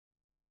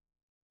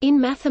In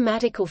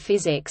mathematical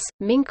physics,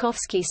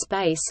 Minkowski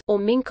space or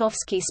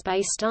Minkowski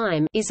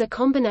spacetime is a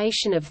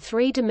combination of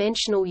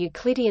three-dimensional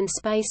Euclidean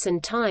space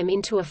and time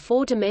into a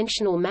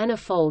four-dimensional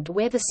manifold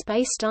where the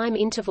spacetime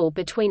interval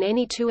between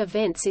any two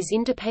events is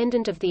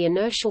independent of the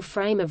inertial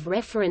frame of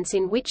reference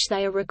in which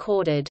they are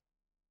recorded.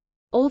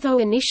 Although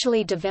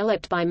initially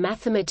developed by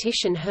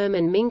mathematician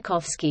Hermann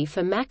Minkowski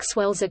for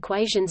Maxwell's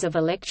equations of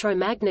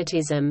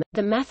electromagnetism,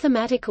 the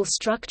mathematical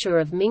structure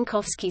of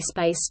Minkowski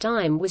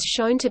spacetime was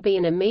shown to be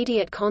an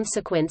immediate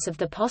consequence of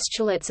the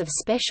postulates of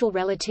special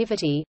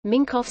relativity.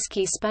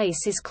 Minkowski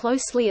space is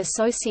closely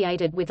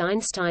associated with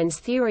Einstein's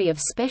theory of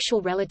special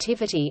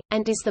relativity,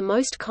 and is the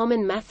most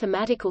common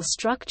mathematical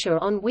structure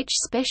on which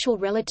special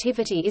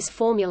relativity is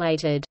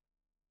formulated.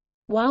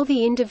 While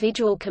the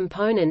individual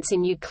components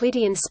in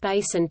Euclidean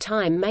space and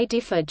time may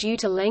differ due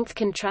to length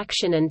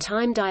contraction and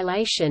time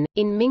dilation,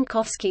 in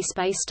Minkowski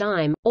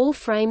spacetime, all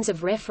frames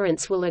of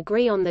reference will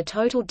agree on the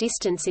total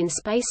distance in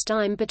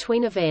spacetime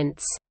between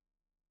events.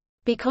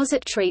 Because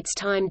it treats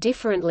time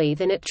differently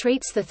than it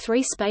treats the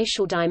three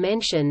spatial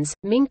dimensions,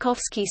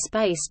 Minkowski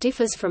space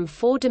differs from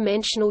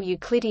four-dimensional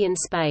Euclidean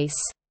space.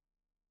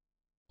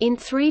 In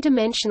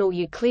three-dimensional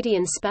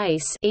Euclidean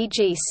space,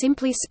 e.g.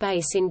 simply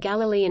space in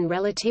Galilean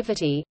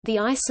relativity, the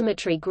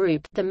isometry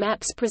group, the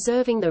maps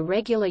preserving the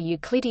regular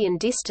Euclidean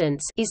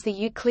distance, is the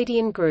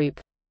Euclidean group.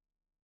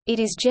 It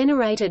is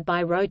generated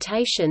by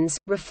rotations,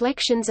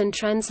 reflections and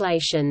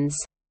translations.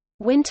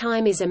 When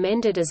time is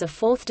amended as a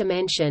fourth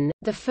dimension,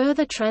 the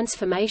further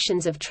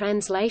transformations of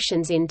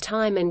translations in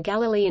time and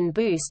Galilean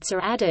boosts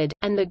are added,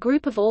 and the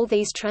group of all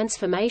these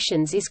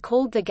transformations is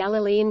called the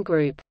Galilean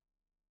group.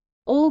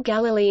 All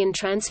Galilean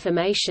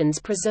transformations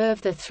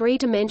preserve the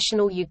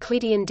three-dimensional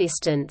Euclidean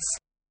distance.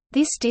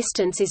 This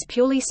distance is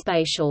purely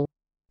spatial.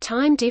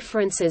 Time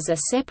differences are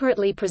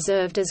separately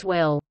preserved as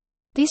well.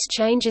 This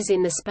changes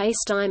in the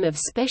spacetime of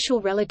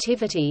special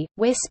relativity,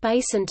 where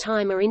space and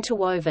time are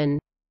interwoven.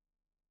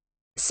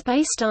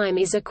 Spacetime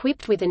is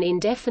equipped with an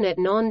indefinite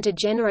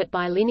non-degenerate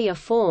bilinear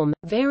form,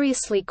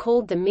 variously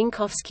called the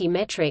Minkowski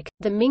metric,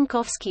 the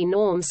Minkowski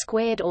norm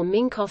squared or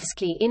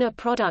Minkowski inner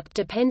product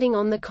depending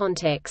on the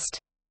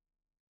context.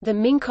 The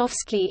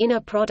Minkowski inner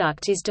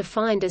product is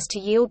defined as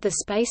to yield the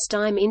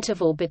spacetime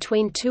interval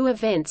between two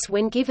events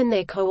when given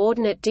their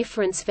coordinate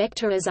difference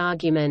vector as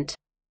argument.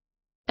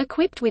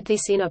 Equipped with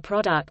this inner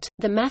product,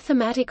 the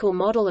mathematical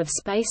model of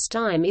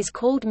spacetime is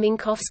called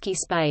Minkowski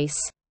space.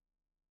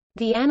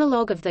 The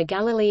analog of the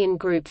Galilean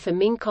group for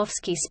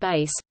Minkowski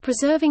space,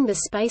 preserving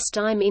the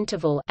spacetime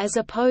interval as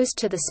opposed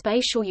to the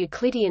spatial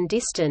Euclidean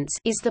distance,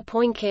 is the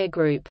Poincare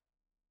group.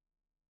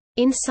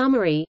 In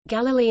summary,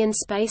 Galilean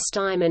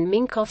spacetime and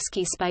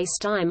Minkowski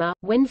spacetime are,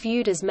 when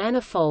viewed as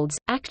manifolds,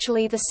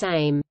 actually the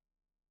same.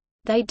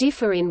 They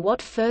differ in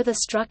what further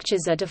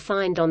structures are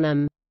defined on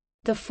them.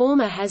 The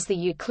former has the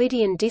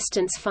Euclidean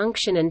distance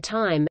function and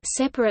time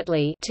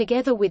separately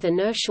together with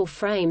inertial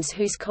frames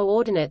whose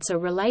coordinates are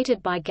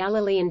related by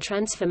Galilean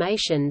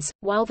transformations,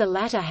 while the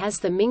latter has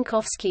the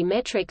Minkowski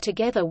metric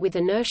together with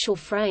inertial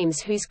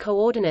frames whose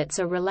coordinates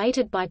are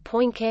related by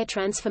Poincare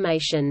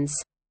transformations.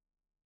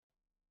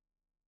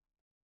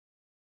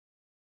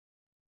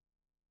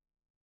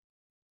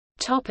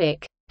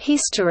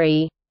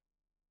 History.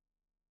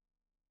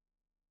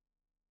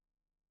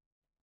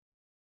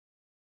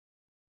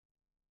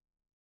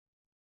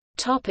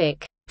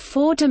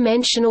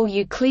 Four-dimensional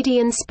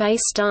Euclidean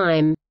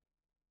spacetime.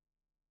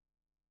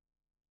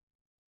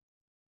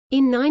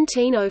 In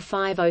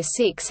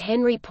 1905–06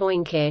 Henry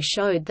Poincare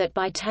showed that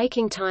by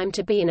taking time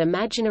to be an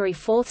imaginary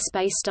fourth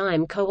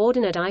spacetime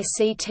coordinate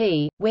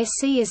ICT, where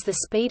c is the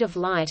speed of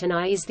light and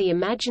I is the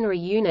imaginary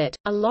unit,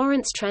 a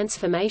Lorentz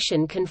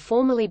transformation can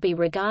formally be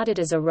regarded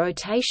as a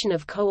rotation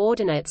of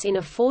coordinates in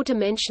a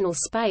four-dimensional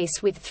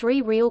space with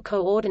three real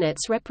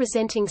coordinates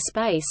representing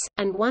space,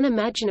 and one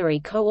imaginary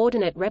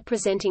coordinate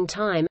representing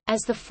time, as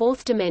the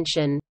fourth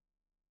dimension.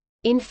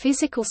 In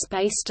physical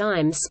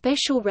spacetime,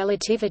 special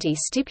relativity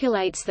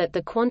stipulates that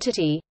the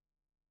quantity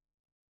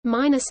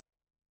minus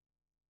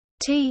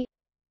t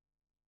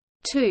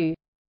 2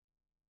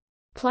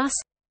 plus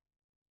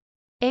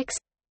x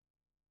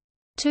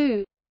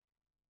 2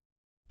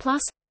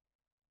 plus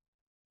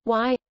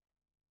y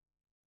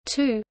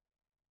 2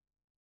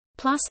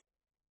 plus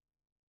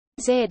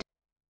z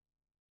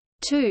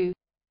 2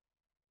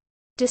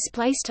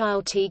 display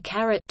style t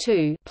caret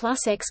 2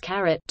 plus x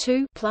caret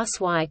 2 plus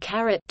y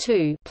caret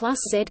 2 plus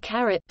z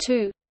caret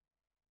 2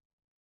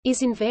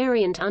 is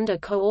invariant under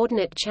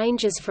coordinate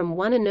changes from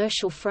one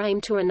inertial frame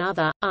to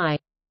another,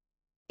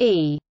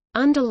 i.e.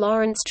 under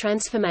Lorentz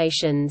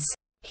transformations.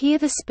 Here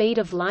the speed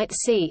of light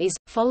c is,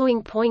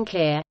 following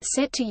Poincare,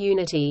 set to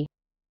unity.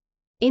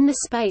 In the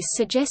space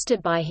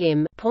suggested by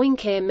him,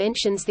 Poincare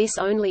mentions this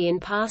only in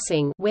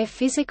passing, where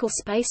physical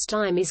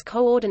spacetime is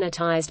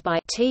coordinatized by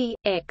t,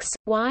 x,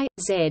 y,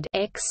 z,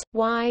 x,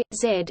 y,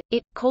 z.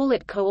 Call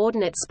it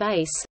coordinate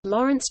space.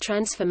 Lorentz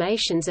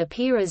transformations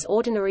appear as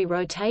ordinary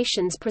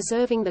rotations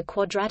preserving the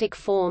quadratic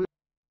form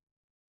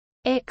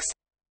x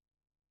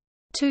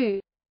 2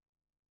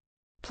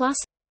 plus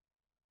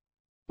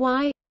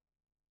y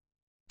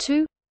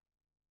 2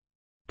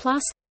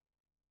 plus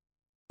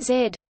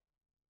z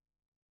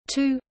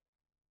 2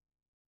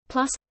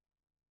 plus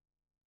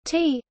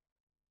t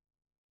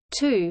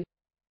 2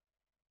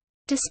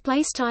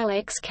 display style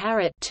x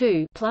caret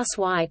 2 plus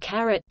y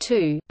caret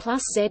 2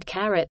 plus z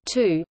caret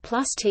 2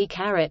 plus t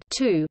caret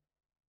 2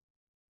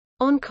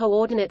 on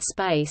coordinate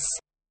space.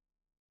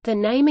 The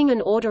naming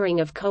and ordering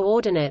of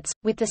coordinates,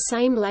 with the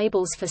same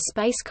labels for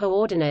space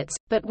coordinates,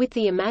 but with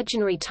the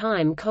imaginary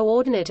time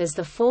coordinate as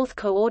the fourth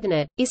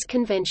coordinate, is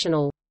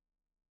conventional.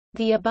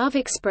 The above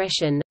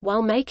expression,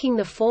 while making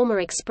the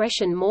former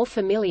expression more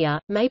familiar,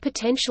 may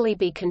potentially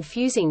be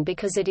confusing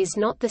because it is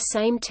not the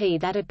same t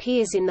that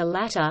appears in the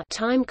latter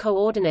time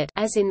coordinate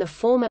as in the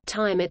former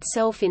time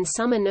itself in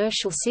some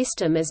inertial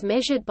system as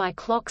measured by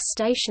clocks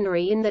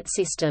stationary in that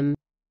system.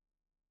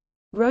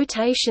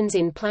 Rotations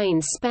in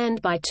planes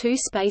spanned by two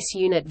space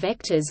unit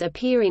vectors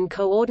appear in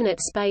coordinate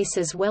space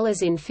as well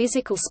as in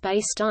physical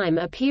spacetime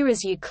appear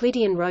as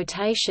Euclidean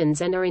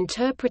rotations and are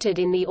interpreted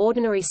in the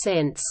ordinary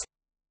sense.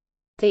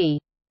 The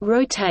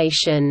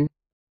rotation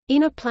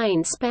in a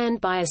plane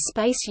spanned by a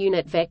space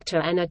unit vector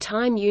and a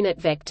time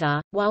unit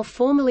vector, while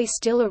formally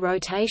still a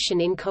rotation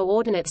in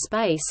coordinate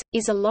space,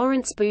 is a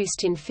Lorentz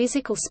boost in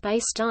physical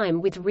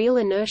spacetime with real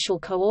inertial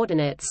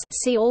coordinates.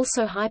 See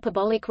also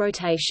hyperbolic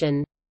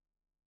rotation.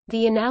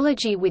 The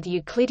analogy with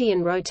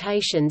Euclidean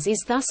rotations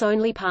is thus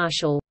only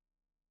partial.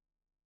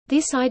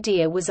 This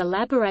idea was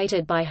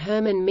elaborated by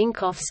Hermann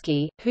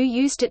Minkowski, who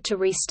used it to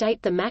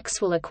restate the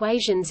Maxwell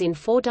equations in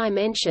 4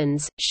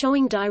 dimensions,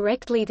 showing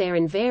directly their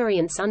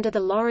invariance under the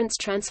Lorentz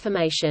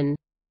transformation.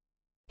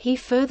 He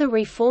further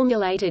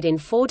reformulated in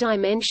 4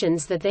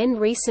 dimensions the then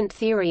recent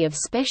theory of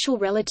special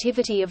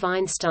relativity of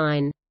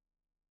Einstein.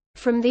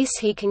 From this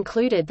he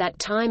concluded that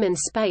time and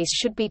space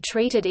should be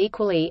treated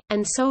equally,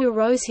 and so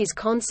arose his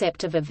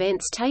concept of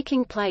events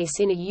taking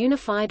place in a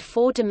unified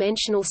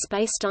 4-dimensional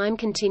spacetime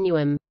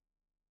continuum.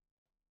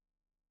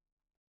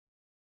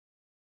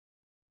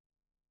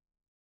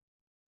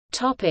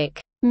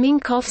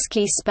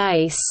 Minkowski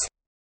space.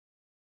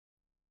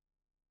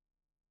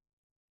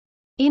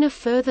 In a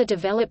further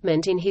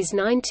development in his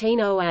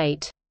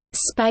 1908,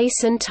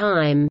 "Space and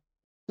Time"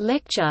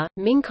 lecture,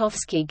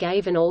 Minkowski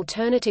gave an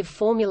alternative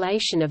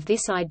formulation of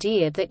this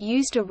idea that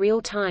used a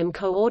real-time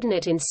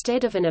coordinate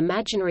instead of an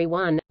imaginary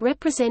one,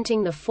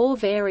 representing the 4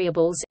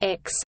 variables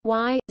x,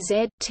 y,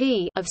 z,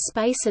 t of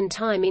space and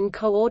time in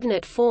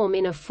coordinate form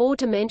in a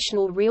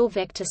 4-dimensional real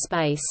vector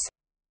space.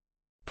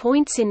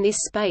 Points in this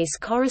space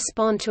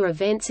correspond to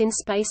events in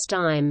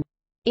spacetime.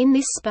 In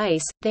this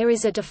space, there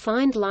is a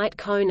defined light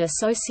cone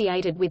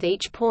associated with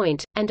each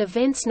point, and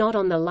events not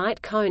on the light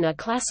cone are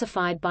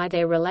classified by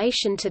their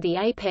relation to the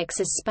apex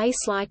as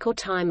spacelike or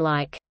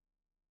timelike.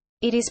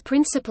 It is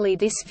principally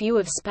this view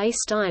of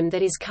spacetime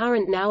that is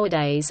current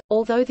nowadays,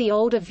 although the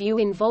older view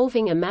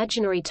involving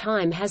imaginary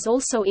time has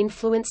also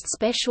influenced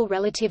special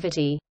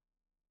relativity.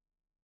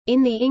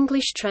 In the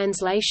English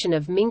translation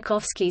of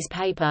Minkowski's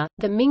paper,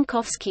 the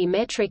Minkowski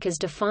metric as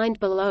defined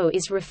below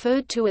is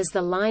referred to as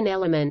the line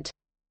element.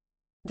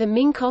 The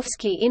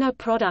Minkowski inner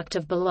product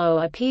of below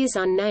appears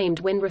unnamed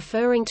when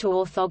referring to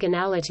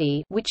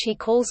orthogonality, which he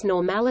calls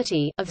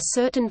normality, of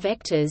certain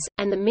vectors,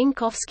 and the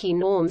Minkowski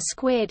norm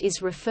squared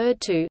is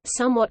referred to,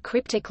 somewhat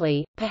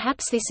cryptically,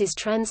 perhaps this is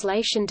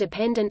translation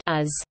dependent,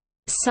 as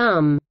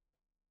sum.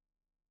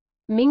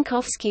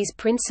 Minkowski's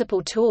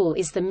principal tool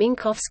is the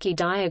Minkowski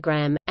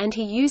diagram, and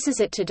he uses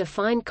it to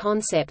define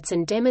concepts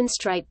and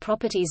demonstrate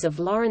properties of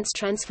Lorentz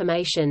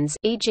transformations,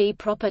 e.g.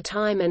 proper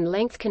time and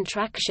length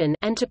contraction,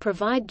 and to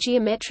provide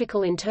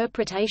geometrical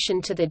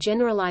interpretation to the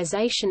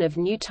generalization of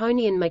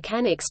Newtonian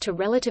mechanics to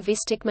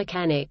relativistic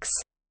mechanics.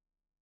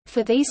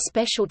 For these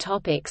special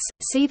topics,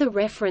 see the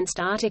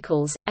referenced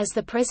articles, as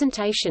the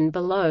presentation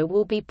below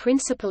will be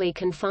principally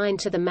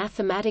confined to the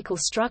mathematical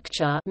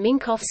structure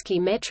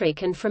Minkowski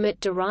metric and from it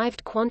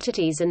derived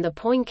quantities and the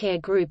Poincare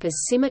group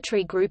as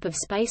symmetry group of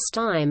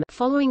spacetime,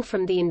 following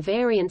from the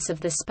invariance of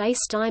the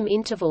spacetime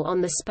interval on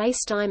the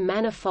spacetime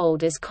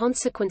manifold as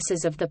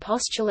consequences of the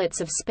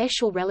postulates of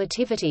special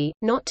relativity,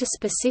 not to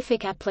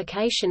specific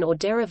application or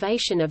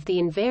derivation of the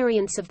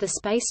invariance of the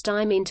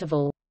spacetime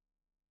interval.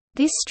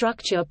 This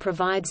structure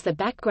provides the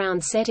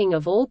background setting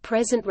of all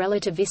present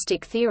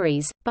relativistic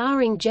theories,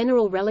 barring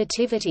general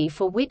relativity,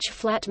 for which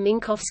flat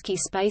Minkowski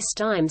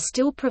spacetime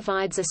still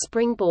provides a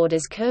springboard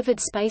as curved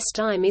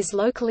spacetime is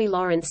locally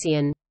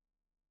Lorentzian.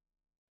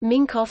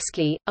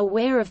 Minkowski,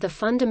 aware of the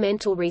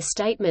fundamental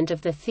restatement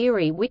of the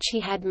theory which he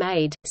had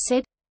made,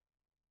 said,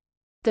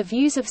 "The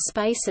views of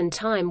space and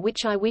time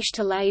which I wish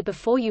to lay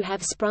before you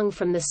have sprung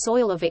from the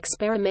soil of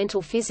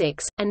experimental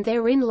physics, and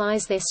therein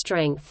lies their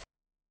strength.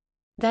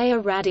 They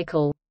are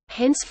radical.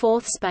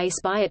 Henceforth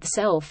space by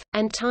itself,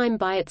 and time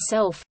by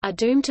itself, are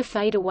doomed to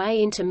fade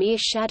away into mere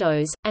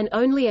shadows, and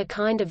only a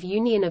kind of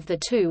union of the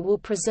two will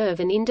preserve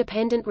an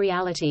independent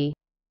reality."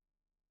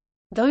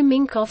 Though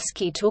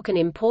Minkowski took an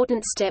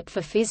important step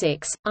for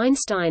physics,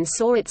 Einstein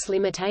saw its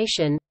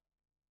limitation.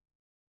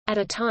 at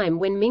a time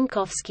when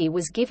Minkowski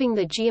was giving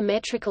the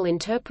geometrical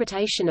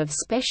interpretation of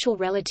special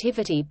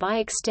relativity by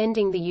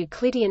extending the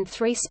Euclidean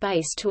 3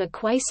 space to a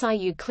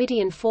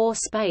quasi-Euclidean 4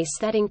 space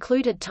that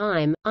included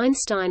time.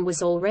 Einstein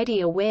was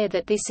already aware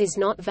that this is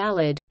not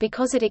valid,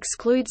 because it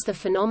excludes the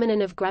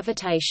phenomenon of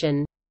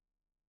gravitation.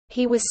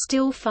 He was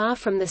still far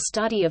from the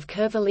study of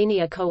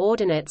curvilinear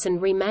coordinates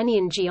and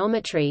Riemannian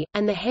geometry,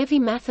 and the heavy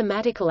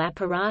mathematical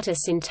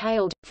apparatus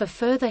entailed. For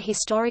further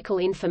historical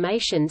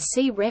information,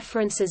 see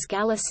references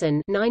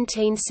Galison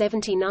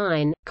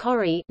 (1979),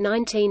 Corry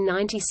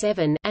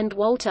 (1997), and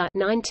Walter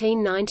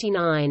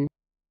 (1999).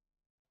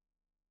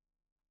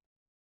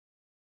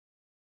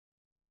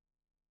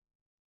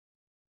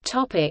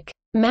 Topic: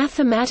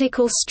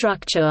 Mathematical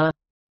structure.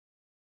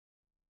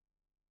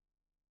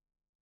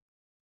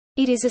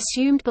 It is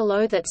assumed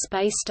below that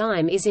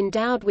spacetime is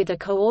endowed with a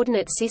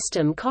coordinate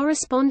system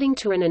corresponding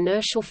to an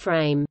inertial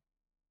frame.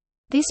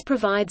 This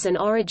provides an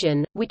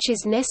origin, which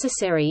is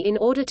necessary in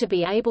order to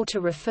be able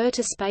to refer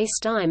to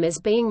spacetime as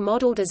being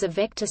modeled as a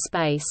vector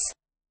space.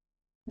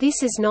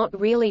 This is not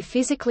really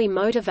physically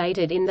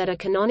motivated in that a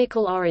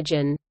canonical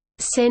origin,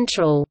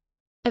 central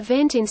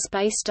event in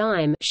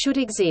spacetime, should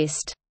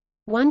exist.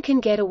 One can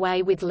get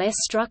away with less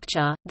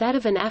structure, that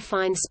of an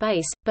affine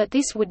space, but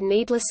this would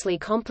needlessly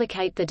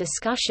complicate the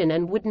discussion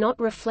and would not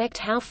reflect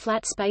how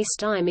flat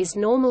spacetime is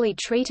normally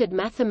treated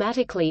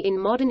mathematically in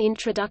modern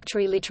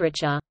introductory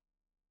literature.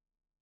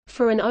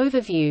 For an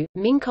overview,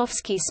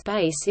 Minkowski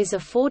space is a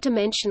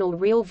four-dimensional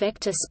real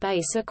vector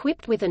space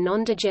equipped with a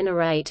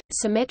non-degenerate,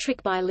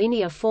 symmetric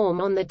bilinear form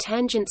on the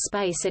tangent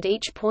space at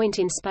each point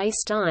in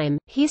spacetime,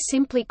 here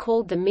simply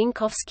called the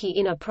Minkowski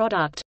inner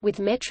product, with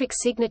metric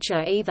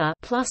signature either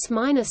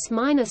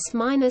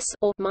 ±−−−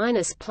 or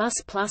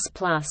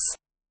 ±+++.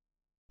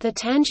 The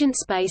tangent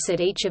space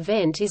at each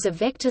event is a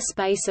vector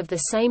space of the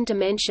same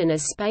dimension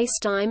as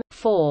spacetime,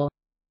 4.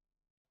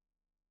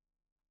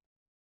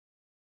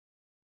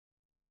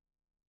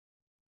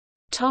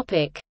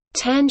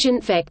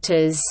 Tangent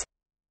vectors.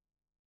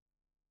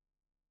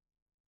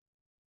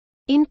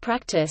 In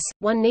practice,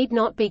 one need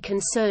not be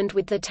concerned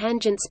with the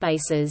tangent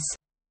spaces.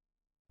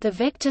 The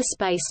vector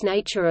space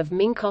nature of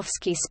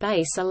Minkowski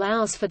space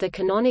allows for the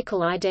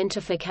canonical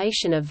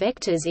identification of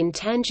vectors in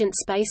tangent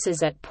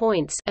spaces at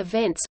points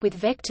events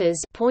with vectors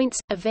points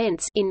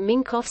events in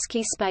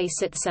Minkowski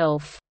space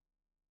itself.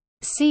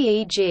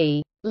 See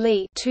e.g.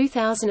 Lee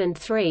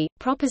 2003,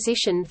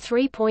 Proposition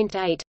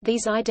 3.8.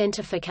 These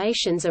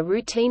identifications are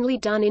routinely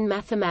done in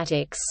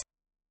mathematics.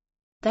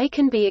 They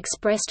can be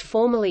expressed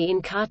formally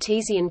in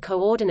Cartesian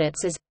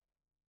coordinates as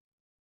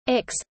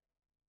x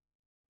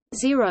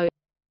 0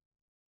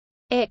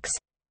 x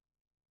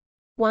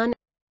 1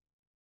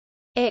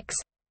 x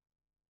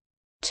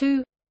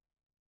 2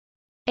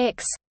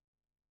 x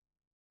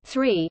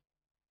 3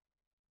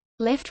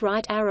 left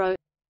right arrow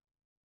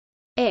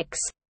x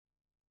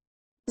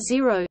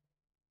 0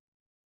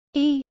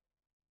 E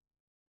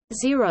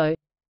 0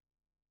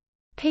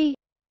 P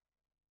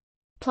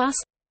plus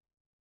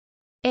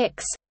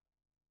x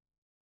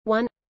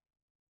 1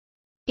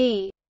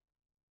 E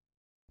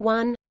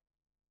 1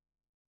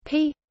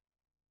 P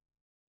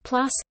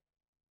plus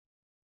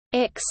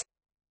x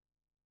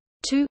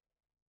 2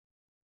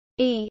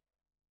 E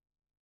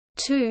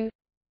 2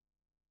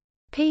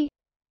 P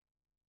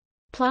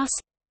plus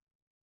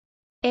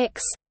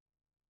x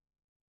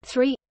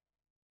 3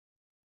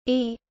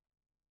 E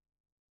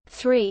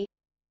 3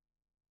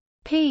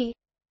 P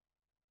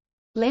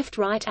left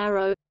right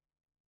arrow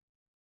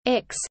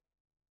x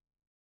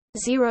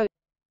 0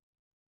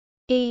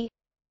 E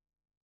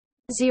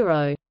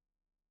 0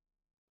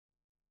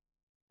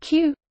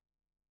 Q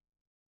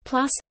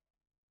plus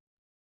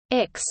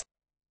x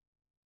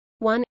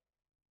 1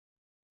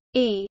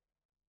 E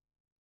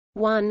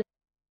 1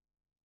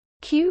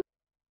 Q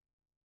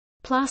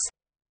plus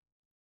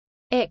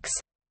x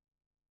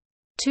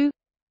 2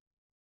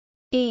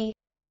 E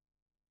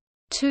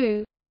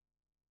 2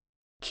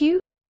 Q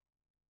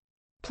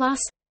plus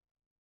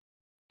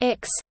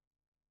x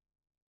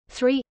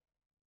 3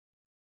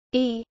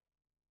 E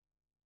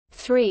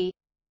 3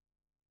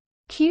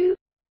 Q.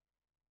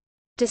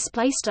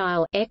 Display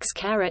style x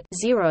caret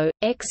 0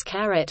 x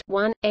caret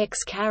 1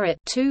 x caret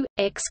 2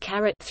 x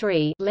caret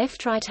 3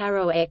 left right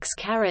arrow x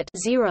caret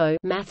 0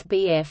 math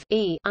BF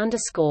e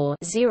underscore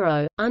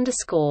 0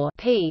 underscore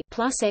p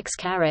plus x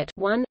caret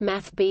 1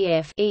 math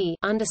BF e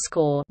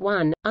underscore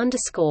 1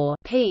 underscore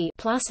p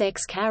plus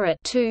x caret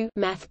 2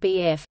 math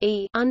BF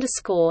e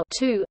underscore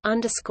 2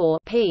 underscore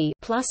p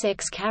plus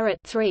x caret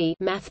 3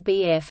 math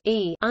BF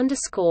e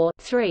underscore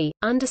 3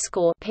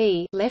 underscore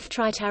p left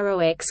right arrow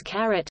x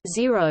caret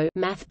 0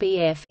 math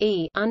BF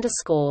e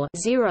underscore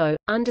 0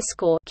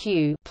 underscore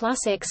q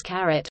plus x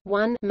caret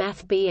 1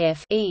 math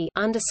BF e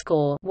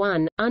underscore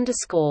 1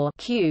 underscore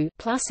q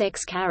plus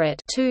x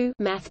caret 2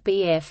 math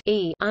BF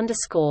e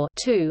underscore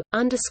 2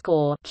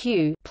 underscore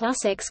q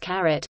plus x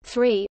caret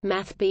 3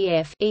 math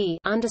BF e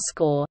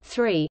underscore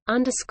 3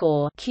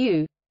 underscore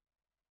q,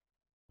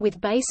 with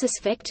basis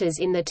vectors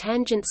in the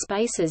tangent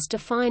spaces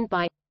defined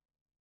by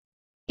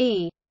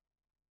e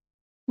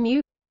mu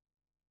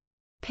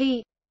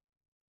p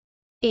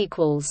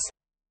equals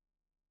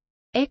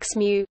x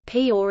mu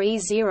p or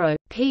e0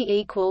 p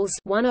equals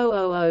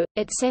 1000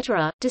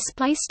 etc.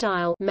 Display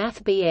style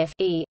math BF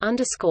e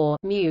underscore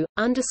mu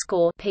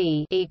underscore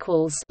p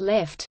equals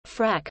left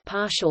frac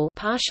partial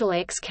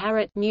x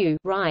caret mu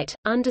right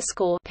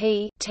underscore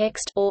p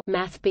text or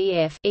math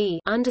BF e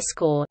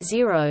underscore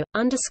 0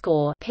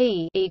 underscore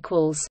p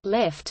equals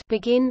left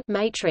begin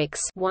matrix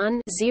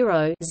 1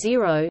 0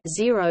 0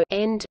 0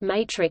 end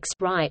matrix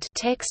right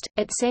text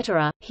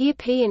etc. Here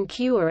p and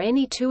q are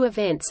any two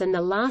events, and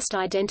the last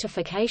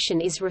identification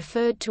is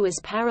referred to as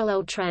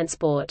parallel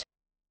transport.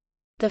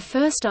 The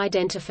first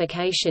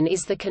identification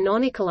is the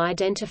canonical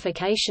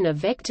identification of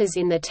vectors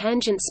in the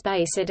tangent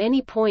space at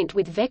any point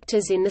with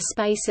vectors in the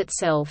space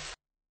itself.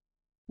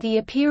 The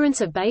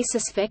appearance of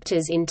basis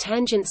vectors in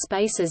tangent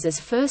spaces as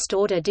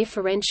first-order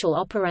differential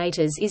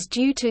operators is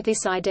due to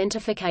this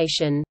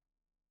identification.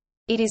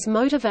 It is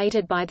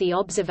motivated by the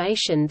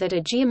observation that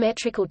a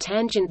geometrical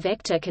tangent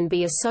vector can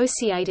be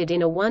associated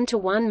in a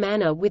one-to-one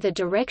manner with a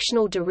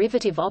directional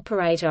derivative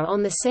operator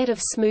on the set of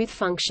smooth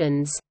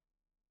functions.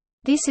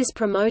 This is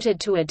promoted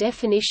to a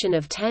definition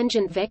of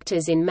tangent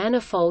vectors in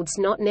manifolds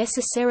not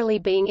necessarily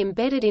being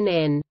embedded in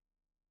N.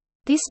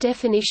 This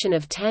definition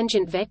of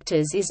tangent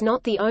vectors is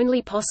not the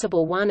only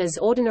possible one, as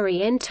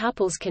ordinary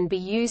N-tuples can be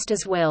used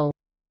as well.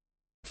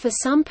 For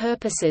some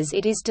purposes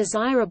it is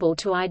desirable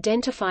to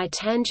identify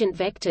tangent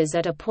vectors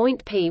at a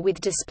point P with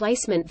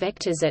displacement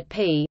vectors at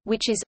P,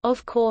 which is,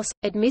 of course,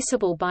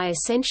 admissible by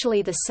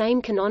essentially the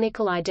same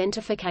canonical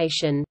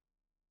identification.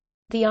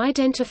 The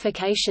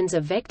identifications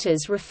of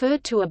vectors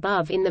referred to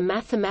above in the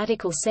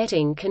mathematical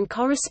setting can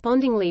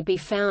correspondingly be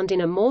found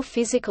in a more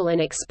physical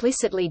and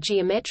explicitly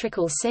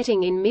geometrical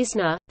setting in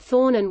Misner,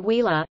 Thorne and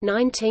Wheeler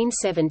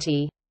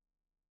 1970.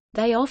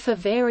 They offer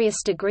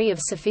various degree of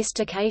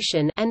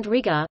sophistication and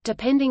rigor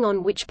depending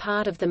on which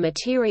part of the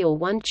material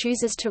one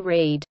chooses to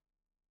read.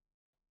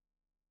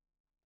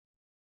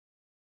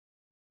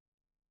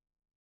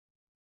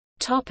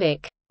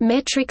 Topic: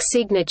 Metric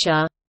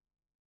signature.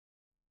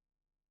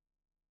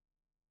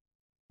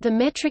 The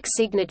metric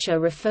signature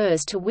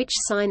refers to which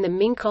sign the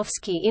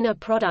Minkowski inner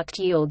product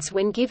yields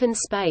when given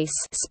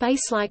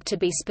space-like to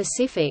be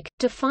specific,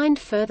 defined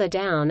further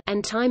down,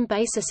 and time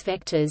basis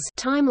vectors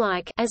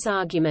time-like as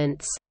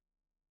arguments.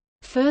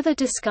 Further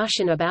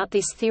discussion about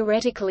this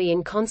theoretically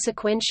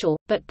inconsequential,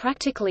 but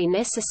practically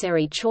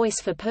necessary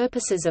choice for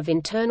purposes of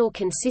internal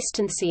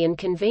consistency and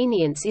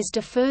convenience is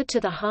deferred to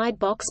the Hyde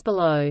box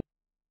below.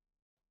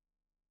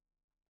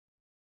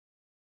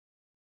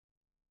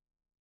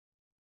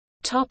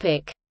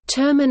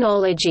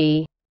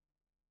 Terminology.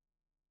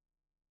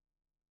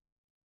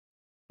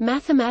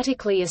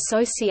 Mathematically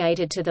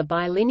associated to the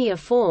bilinear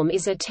form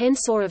is a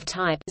tensor of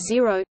type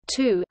 0,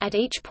 2 at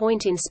each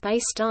point in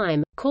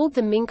spacetime, called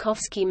the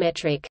Minkowski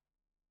metric.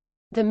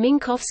 The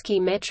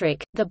Minkowski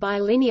metric, the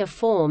bilinear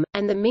form,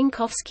 and the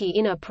Minkowski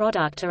inner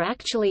product are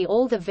actually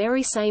all the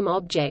very same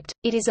object.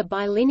 It is a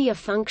bilinear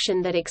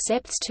function that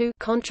accepts two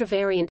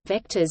contravariant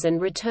vectors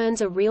and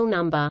returns a real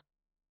number.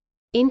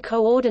 In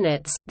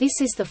coordinates, this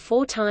is the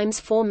 4 times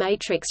 4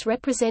 matrix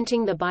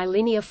representing the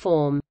bilinear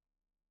form.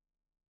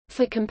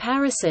 For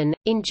comparison,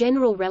 in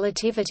general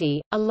relativity,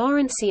 a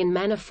Lorentzian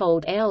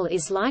manifold L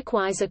is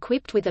likewise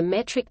equipped with a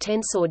metric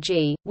tensor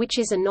G, which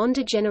is a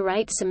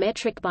non-degenerate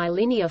symmetric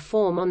bilinear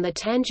form on the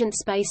tangent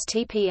space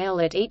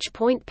TPL at each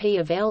point P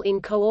of L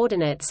in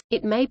coordinates.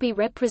 It may be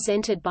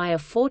represented by a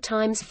 4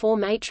 times 4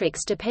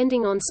 matrix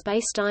depending on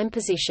spacetime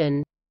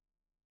position.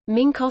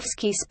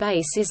 Minkowski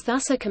space is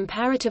thus a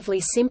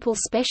comparatively simple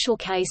special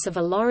case of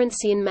a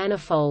Lorentzian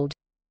manifold.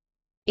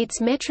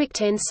 Its metric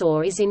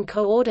tensor is in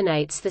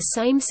coordinates the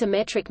same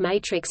symmetric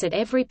matrix at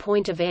every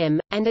point of M,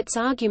 and its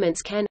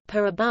arguments can,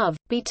 per above,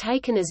 be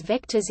taken as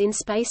vectors in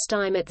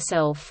spacetime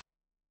itself.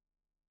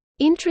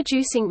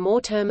 Introducing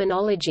more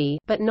terminology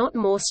but not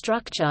more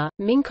structure,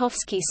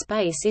 Minkowski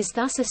space is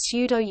thus a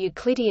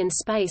pseudo-Euclidean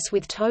space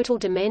with total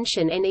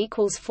dimension n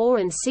equals 4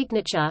 and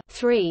signature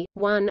 3,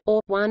 1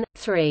 or 1,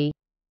 3.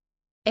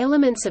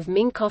 Elements of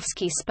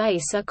Minkowski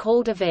space are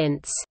called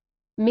events.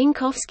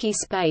 Minkowski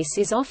space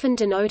is often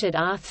denoted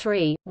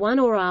R3, 1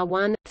 or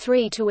R1,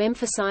 3 to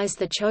emphasize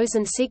the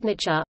chosen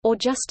signature, or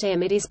just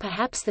M. It is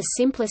perhaps the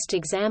simplest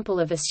example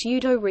of a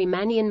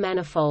pseudo-Riemannian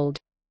manifold.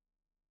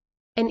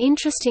 An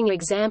interesting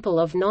example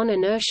of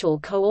non-inertial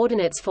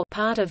coordinates for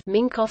part of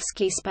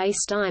Minkowski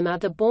spacetime are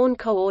the Born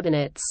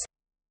coordinates.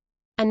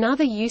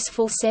 Another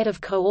useful set of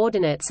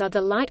coordinates are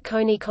the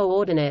light-Coney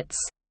coordinates.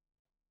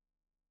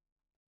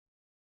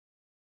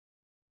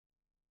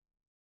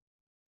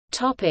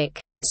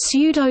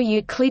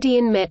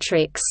 Pseudo-Euclidean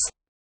metrics.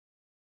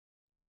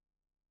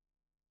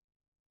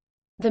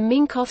 The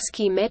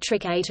Minkowski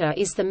metric eta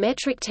is the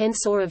metric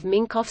tensor of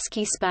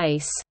Minkowski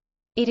space.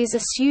 It is a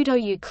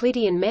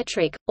pseudo-Euclidean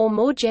metric, or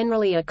more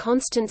generally a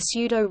constant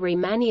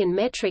pseudo-Riemannian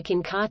metric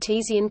in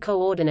Cartesian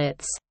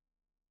coordinates.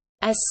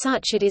 As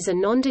such, it is a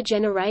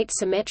non-degenerate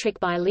symmetric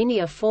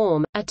bilinear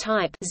form, a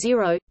type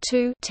 0,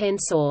 2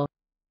 tensor.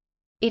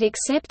 It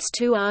accepts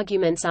two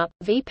arguments up,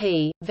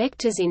 Vp,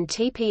 vectors in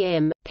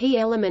Tpm, p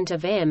element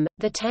of M,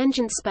 the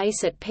tangent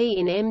space at P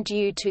in M.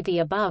 Due to the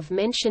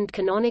above-mentioned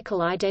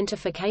canonical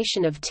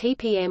identification of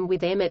Tpm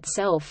with M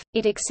itself,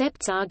 it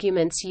accepts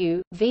arguments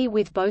U, V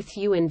with both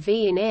U and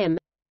V in M.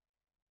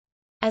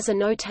 As a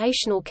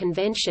notational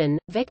convention,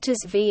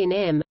 vectors V in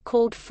M,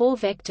 called four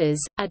vectors,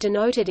 are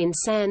denoted in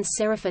sans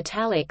serif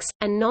italics,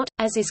 and not,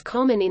 as is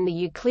common in the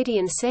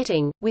Euclidean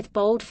setting, with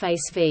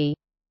boldface V.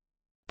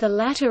 The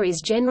latter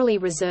is generally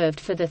reserved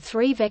for the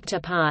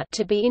three-vector part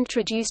to be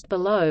introduced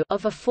below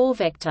of a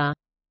four-vector.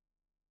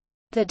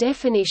 The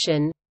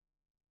definition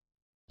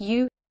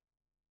U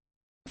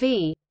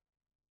V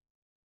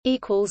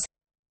equals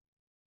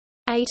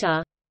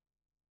eta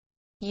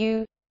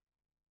U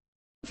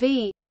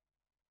V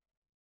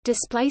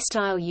display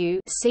style U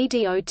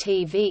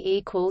CDOT V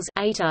equals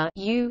eta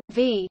U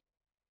V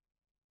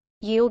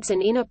yields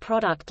an inner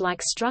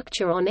product-like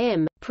structure on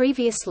M,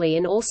 previously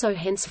and also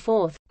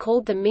henceforth,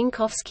 called the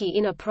Minkowski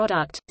inner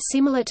product,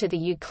 similar to the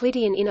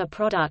Euclidean inner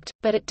product,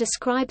 but it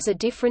describes a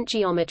different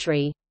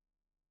geometry.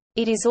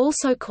 It is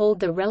also called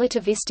the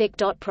relativistic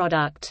dot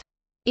product.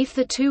 If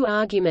the two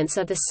arguments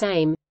are the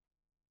same,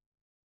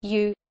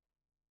 U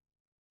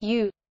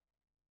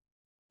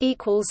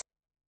equals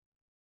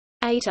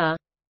eta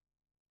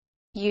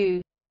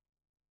U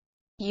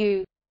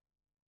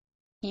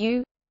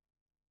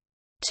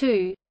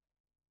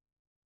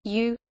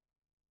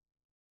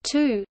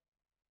 2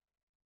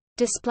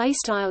 display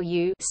style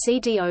U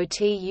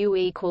CDOT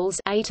equals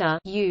eta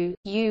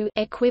U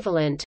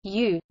equivalent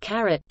U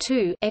caret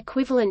 2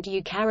 equivalent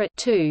U caret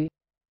 2.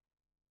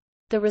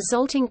 The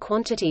resulting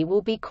quantity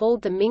will be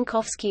called the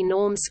Minkowski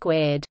norm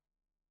squared.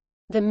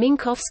 The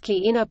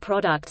Minkowski inner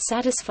product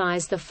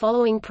satisfies the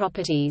following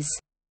properties.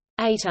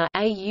 Eta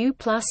AU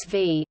plus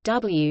V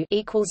W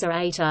equals a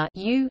eta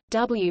U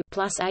W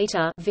plus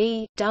eta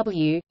V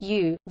W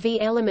U V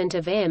element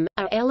of M,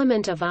 a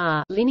element of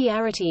R.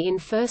 Linearity in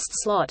first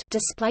slot.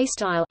 Display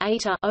style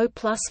eta O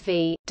plus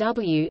V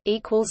W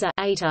equals a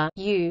eta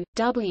U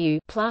W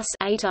plus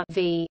eta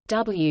V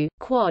W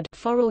quad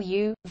foral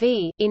U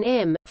V in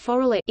M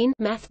foral in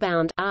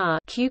mathbound R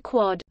Q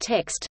quad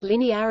text.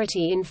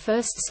 Linearity in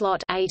first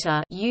slot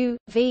eta U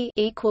V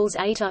equals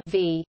eta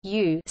V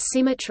U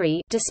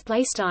symmetry.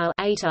 Display style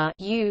eta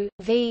U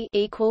V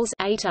equals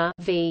eta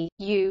V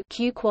U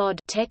Q quad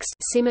text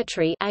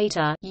symmetry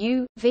eta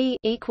U V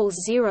equals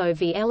 0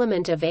 V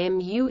element of M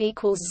U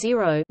equals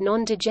 0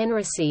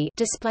 non-degeneracy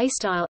display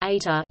style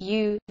eta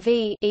U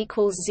V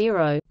equals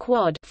 0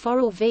 quad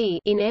foral V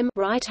in M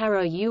right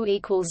arrow U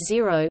equals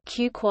 0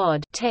 Q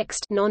quad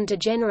text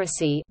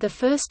non-degeneracy. The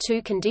first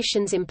two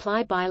conditions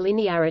imply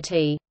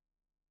bilinearity.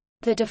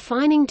 The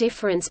defining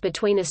difference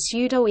between a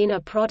pseudo-inner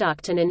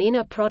product and an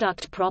inner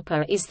product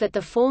proper is that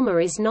the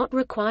former is not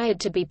required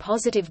to be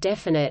positive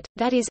definite,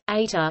 that is,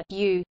 eta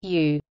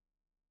U.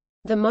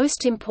 The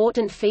most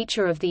important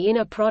feature of the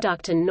inner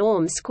product and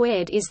norm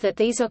squared is that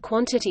these are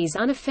quantities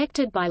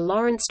unaffected by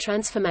Lorentz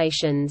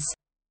transformations.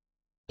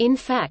 In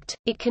fact,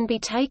 it can be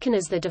taken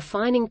as the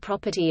defining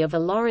property of a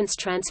Lorentz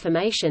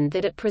transformation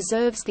that it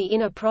preserves the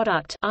inner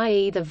product,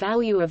 i.e. the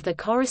value of the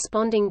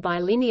corresponding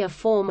bilinear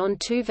form on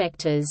two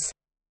vectors.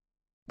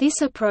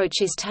 This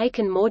approach is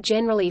taken more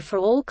generally for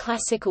all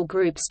classical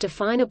groups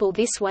definable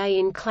this way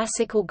in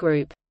classical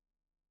group.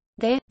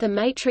 There, the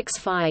matrix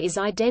phi is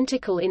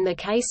identical in the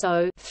case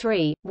O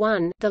 3,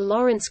 1, the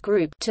Lorentz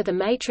group, to the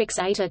matrix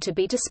eta to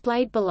be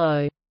displayed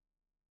below.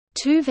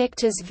 Two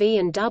vectors v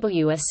and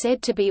w are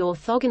said to be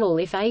orthogonal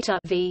if eta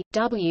v,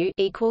 w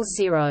equals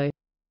 0.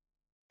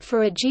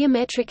 For a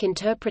geometric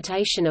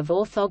interpretation of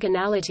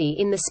orthogonality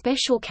in the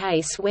special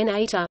case when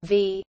eta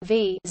v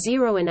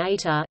 0 and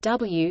eta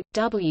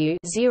w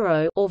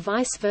 0 or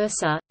vice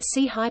versa,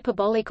 see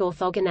hyperbolic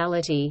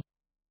orthogonality.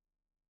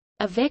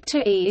 A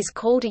vector E is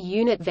called a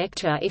unit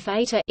vector if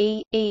eta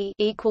E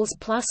equals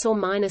plus or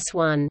minus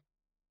 1.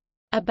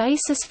 A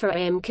basis for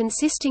M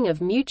consisting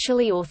of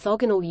mutually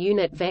orthogonal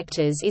unit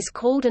vectors is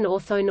called an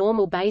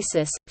orthonormal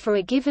basis. For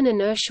a given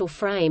inertial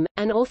frame,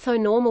 an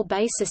orthonormal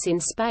basis in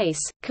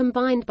space,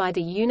 combined by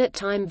the unit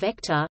time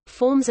vector,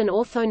 forms an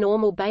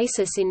orthonormal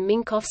basis in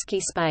Minkowski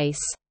space.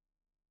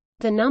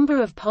 The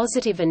number of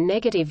positive and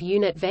negative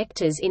unit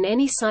vectors in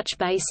any such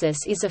basis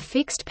is a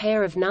fixed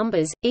pair of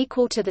numbers,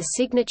 equal to the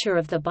signature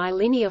of the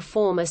bilinear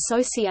form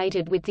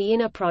associated with the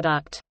inner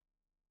product.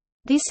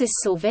 This is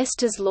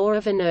Sylvester's law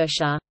of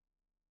inertia.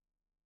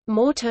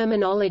 More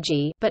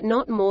terminology but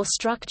not more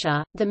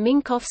structure, the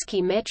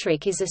Minkowski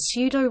metric is a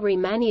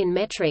pseudo-Riemannian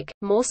metric,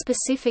 more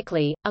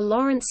specifically, a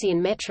Lorentzian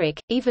metric,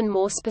 even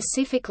more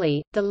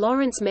specifically, the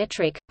Lorentz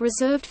metric,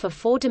 reserved for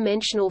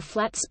four-dimensional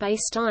flat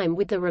spacetime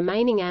with the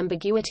remaining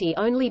ambiguity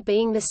only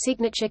being the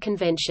signature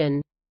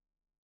convention.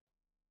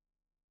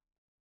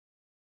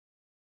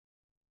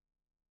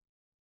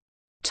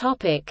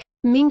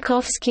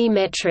 Minkowski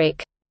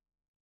metric.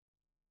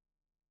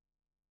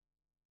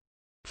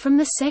 From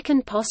the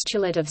second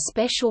postulate of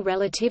special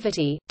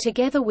relativity,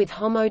 together with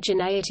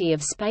homogeneity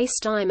of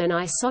spacetime and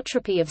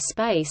isotropy of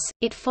space,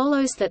 it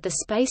follows that the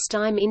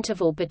spacetime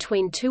interval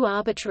between two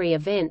arbitrary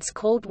events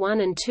called 1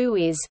 and 2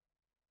 is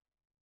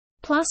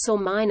plus or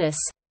minus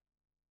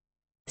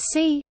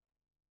c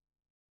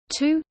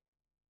 2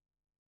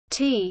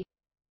 t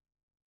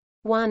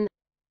 1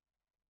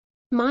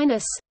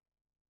 minus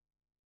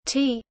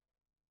t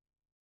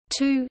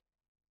 2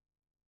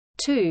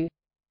 2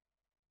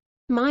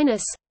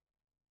 minus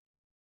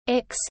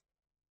x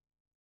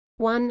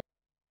 1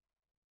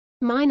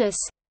 minus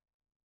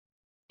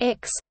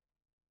x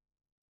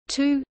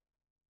 2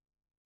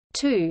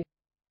 2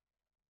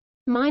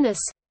 minus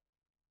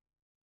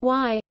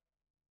y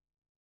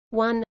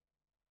 1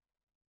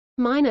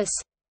 minus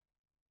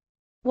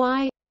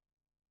y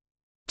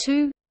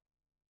 2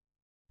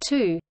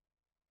 2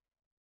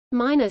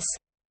 minus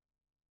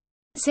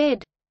z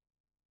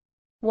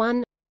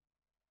 1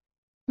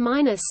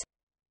 minus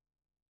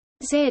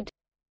z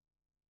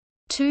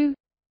 2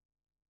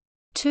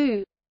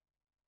 2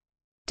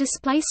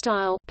 display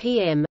style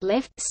PM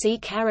left C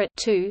caret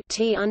 2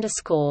 T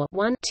underscore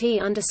 1 T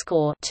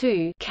underscore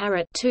 2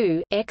 caret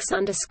 2 X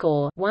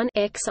underscore 1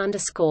 X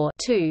underscore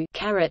 2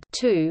 caret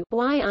 2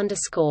 Y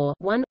underscore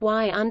 1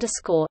 Y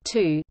underscore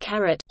 2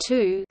 caret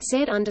 2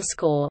 Z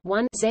underscore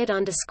 1 Z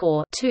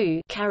underscore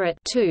 2 caret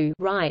 2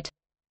 right.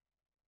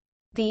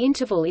 The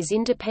interval is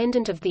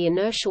independent of the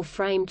inertial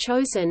frame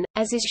chosen,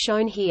 as is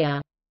shown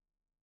here.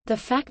 The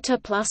factor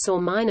plus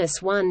or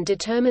minus 1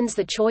 determines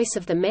the choice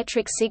of the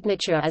metric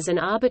signature as an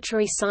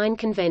arbitrary sign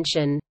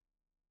convention.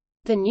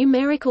 The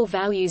numerical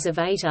values of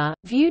eta,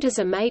 viewed as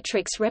a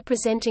matrix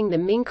representing the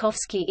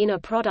Minkowski inner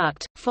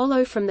product,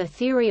 follow from the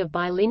theory of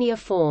bilinear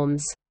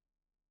forms.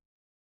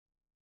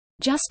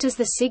 Just as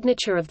the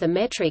signature of the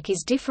metric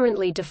is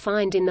differently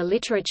defined in the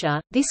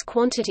literature, this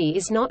quantity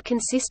is not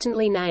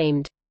consistently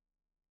named.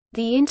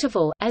 The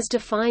interval, as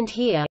defined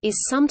here,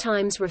 is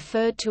sometimes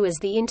referred to as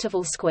the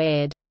interval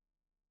squared.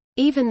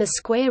 Even the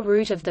square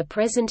root of the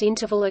present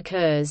interval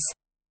occurs.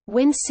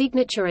 When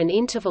signature and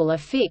interval are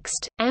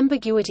fixed,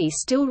 ambiguity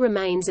still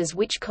remains as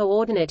which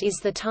coordinate is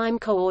the time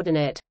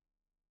coordinate.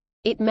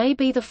 It may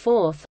be the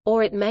fourth,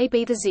 or it may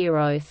be the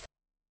zeroth.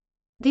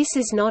 This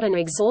is not an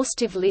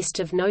exhaustive list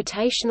of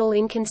notational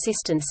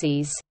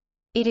inconsistencies.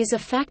 It is a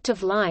fact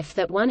of life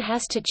that one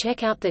has to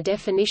check out the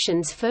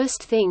definitions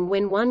first thing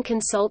when one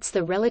consults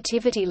the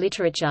relativity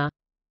literature.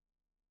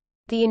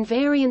 The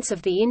invariance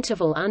of the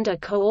interval under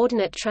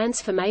coordinate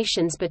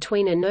transformations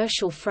between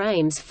inertial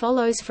frames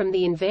follows from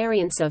the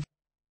invariance of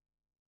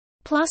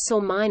plus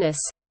or minus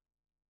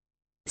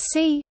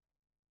c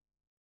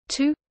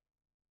 2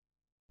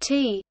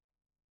 t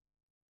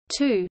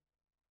 2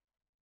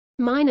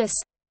 minus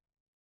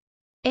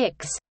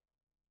x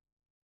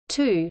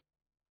 2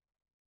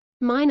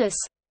 minus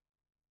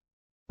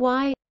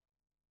y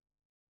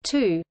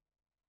 2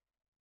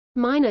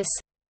 minus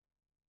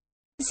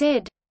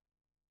z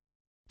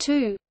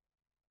 2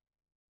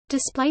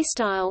 display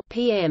style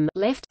PM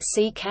left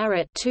C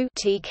caret 2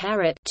 T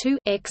caret 2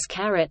 X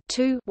caret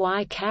 2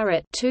 Y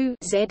caret 2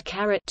 Z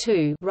caret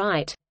 2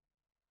 right,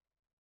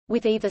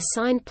 with either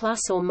sign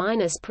plus or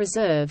minus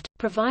preserved,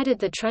 provided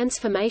the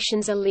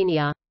transformations are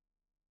linear.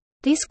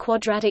 This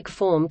quadratic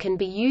form can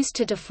be used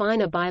to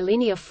define a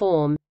bilinear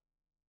form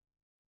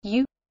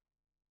U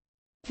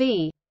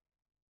V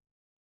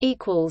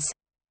equals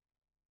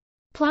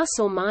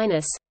plus or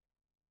minus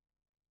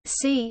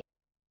C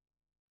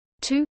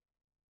 2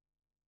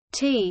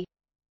 T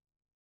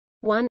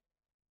 1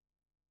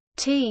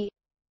 T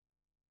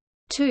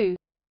 2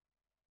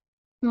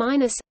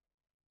 minus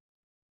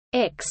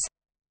X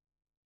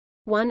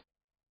 1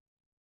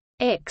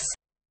 X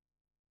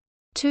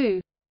 2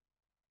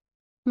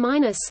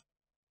 minus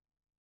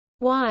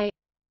Y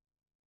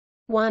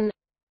 1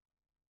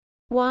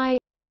 Y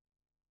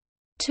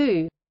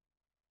 2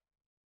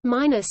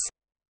 minus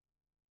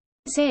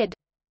Z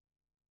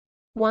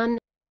 1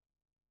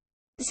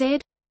 Z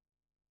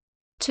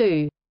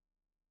 2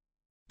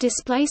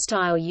 display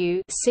style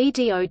U C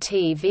dot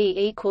V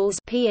equals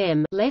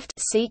PM left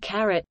C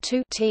caret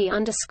 2 T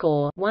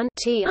underscore 1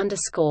 T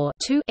underscore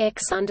 2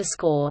 X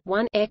underscore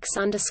 1 X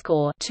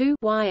underscore 2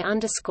 Y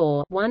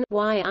underscore 1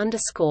 Y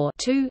underscore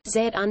 2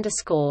 Z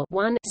underscore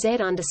 1 Z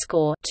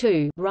underscore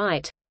 2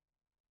 right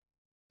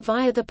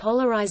via the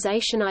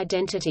polarization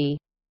identity.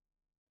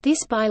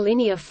 This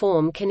bilinear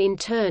form can in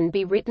turn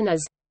be written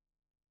as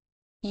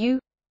U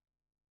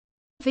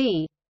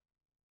V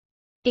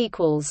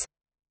equals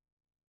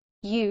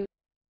U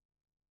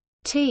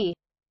T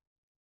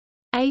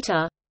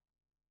eta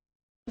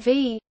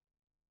V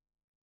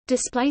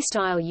display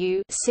style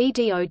U C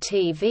dot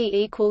V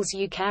equals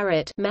U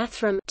caret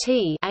mathrm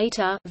T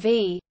eta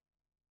V,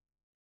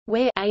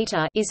 where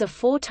eta is a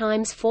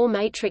 4x4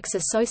 matrix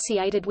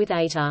associated with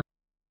eta.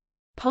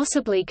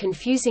 Possibly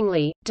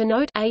confusingly,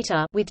 denote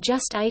eta with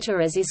just eta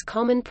as is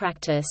common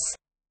practice.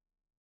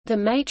 The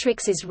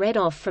matrix is read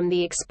off from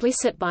the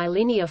explicit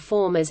bilinear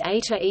form as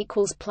eta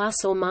equals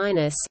plus or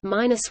minus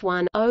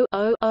 -1 0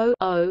 0 0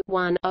 0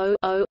 1 0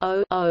 0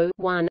 0 0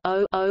 1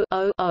 0 0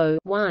 0 0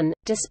 1.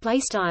 Display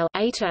style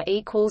eta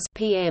equals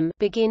PM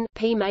begin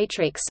P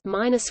matrix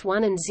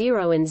 -1 and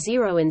 0 and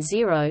 0 and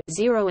 0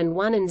 0 and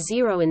 1 and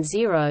 0 and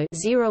 0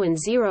 0 and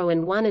 0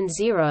 and 1 and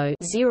 0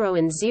 0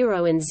 and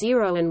 0 and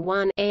 0 and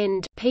 1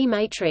 end P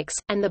matrix,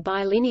 and the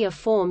bilinear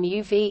form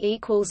UV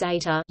equals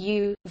eta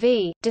U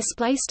V.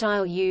 Display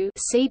style U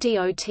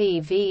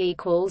CDOT V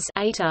equals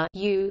eta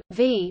U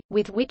V,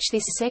 with which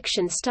this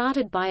section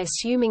started by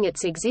assuming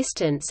its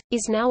existence,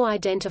 is now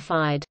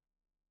identified.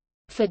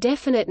 For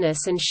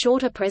definiteness and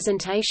shorter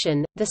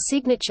presentation, the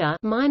signature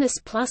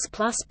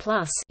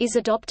is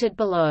adopted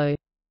below.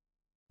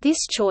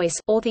 This choice,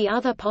 or the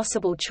other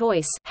possible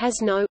choice,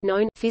 has no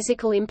known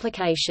physical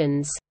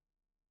implications.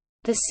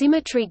 The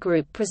symmetry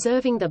group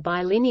preserving the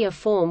bilinear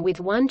form with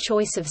one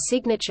choice of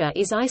signature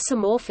is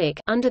isomorphic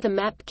under the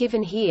map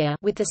given here,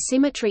 with the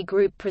symmetry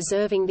group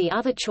preserving the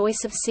other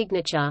choice of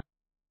signature.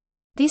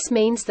 This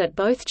means that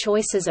both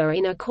choices are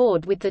in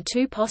accord with the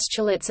two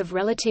postulates of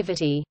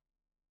relativity.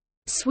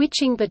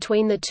 Switching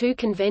between the two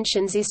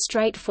conventions is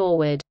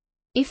straightforward.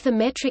 If the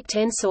metric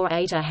tensor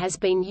eta has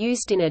been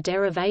used in a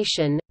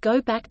derivation,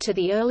 go back to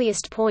the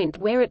earliest point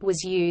where it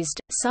was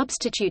used,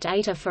 substitute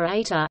eta for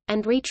eta,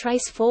 and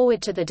retrace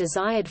forward to the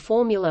desired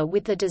formula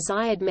with the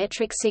desired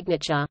metric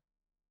signature.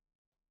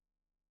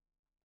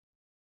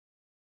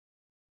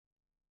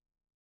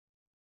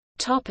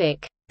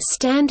 Topic: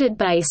 Standard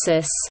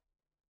basis.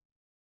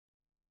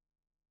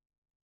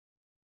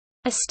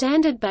 A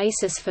standard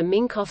basis for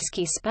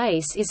Minkowski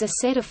space is a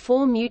set of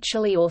four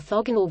mutually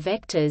orthogonal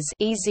vectors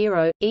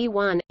E0,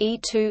 E1,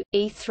 E2,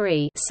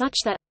 E3 such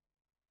that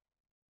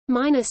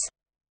minus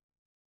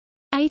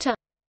eta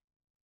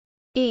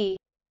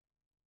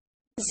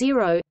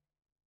E0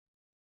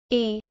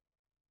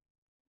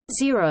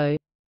 E0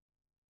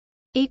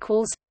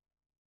 equals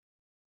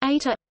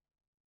eta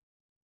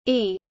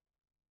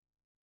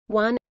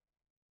E1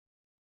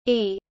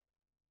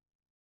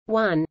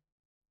 E1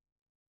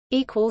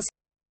 equals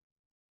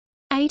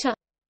eta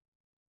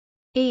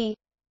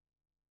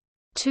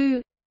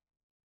E2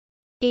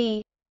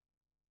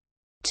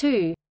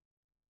 E2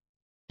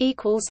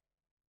 equals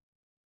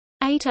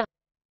eta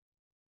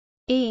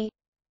E3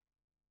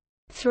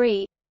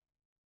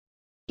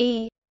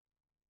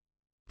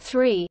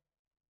 E3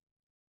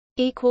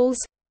 equals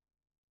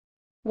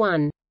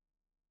 1.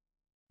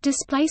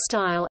 Display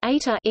style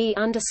eta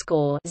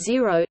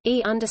E_0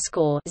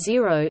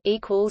 E_0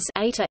 equals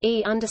eta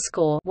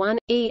E_1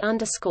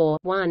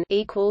 E_1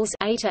 equals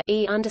eta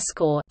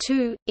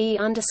E_2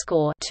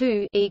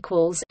 E_2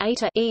 equals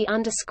eta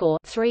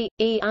E_3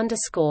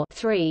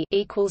 E_3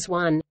 equals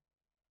 1.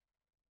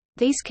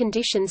 These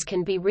conditions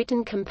can be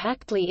written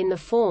compactly in the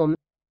form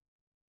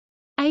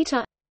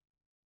eta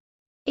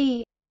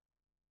E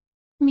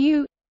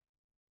mu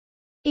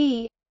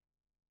E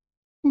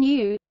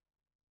nu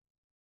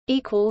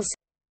equals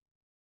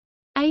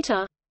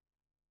eta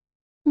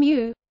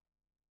mu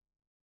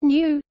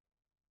nu.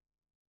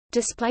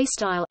 Display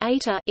style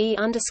eta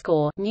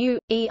E_mu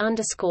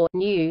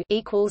E_nu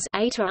equals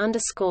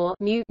eta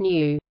mu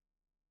nu.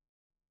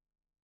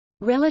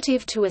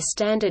 Relative to a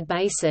standard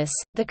basis,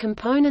 the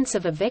components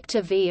of a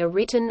vector V are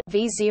written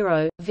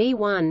V0,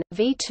 V1,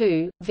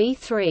 V2,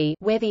 V3,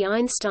 where the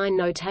Einstein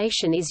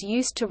notation is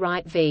used to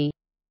write V.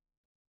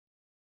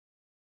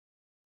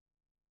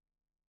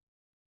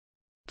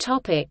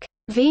 Topic: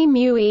 V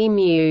mu E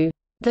mu.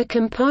 The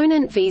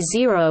component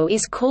V0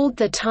 is called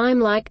the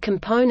time-like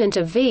component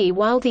of V,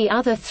 while the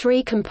other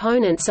three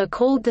components are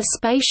called the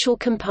spatial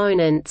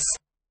components.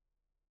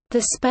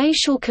 The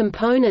spatial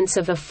components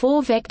of a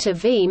 4-vector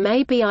V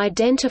may be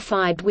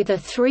identified with a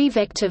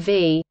 3-vector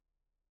V.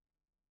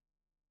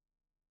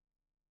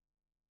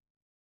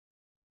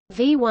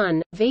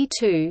 V1,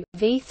 V2,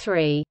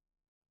 V3.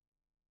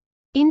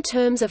 In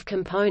terms of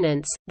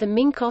components, the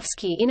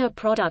Minkowski inner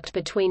product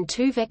between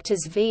two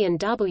vectors V and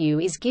W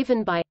is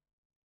given by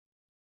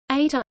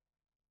eta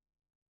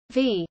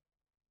V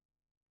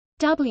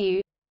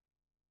W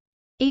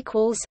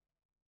equals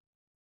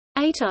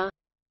eta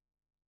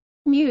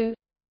mu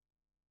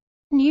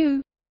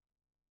nu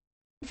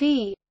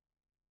V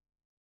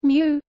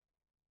mu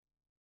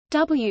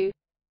W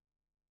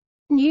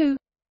nu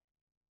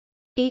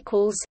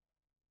equals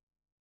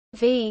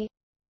V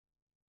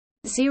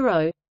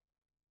 0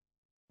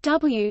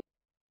 W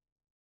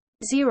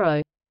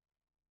 0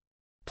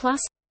 plus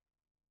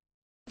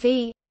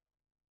V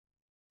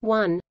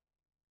 1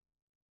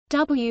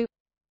 W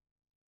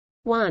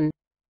 1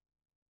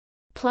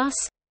 plus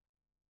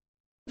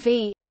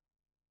V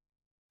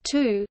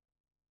 2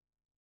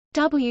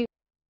 W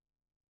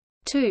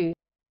 2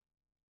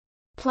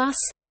 plus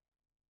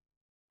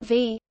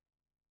V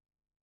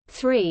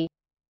 3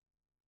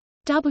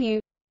 W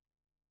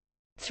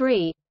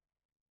 3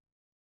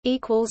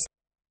 equals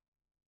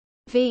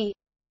V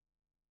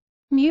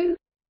mu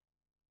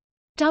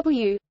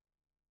W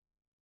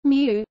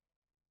mu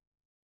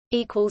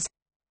equals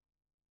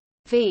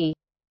V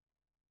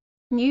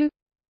mu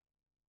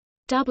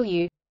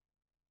w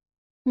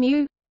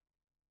mu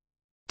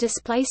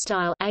display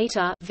style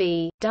eta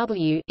v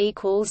w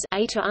equals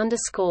eta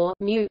underscore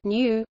mu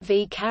nu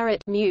v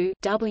caret mu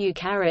w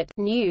caret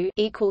nu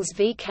equals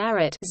v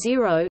caret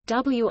 0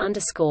 w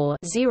underscore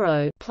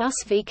 0 plus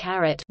v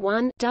caret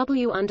 1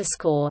 w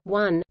underscore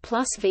 1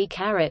 plus v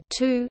caret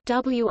 2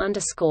 w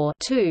underscore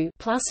 2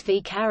 plus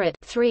v caret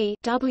 3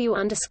 w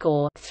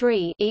underscore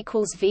 3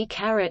 equals v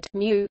caret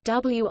mu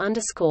w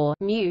underscore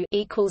mu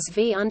equals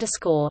v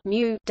underscore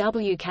mu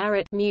w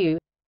caret mu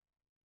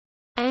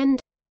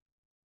and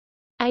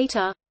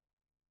eta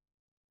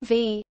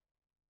v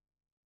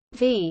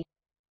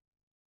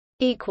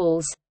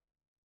equals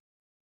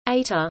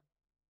eta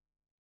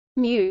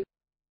mu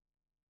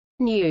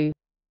nu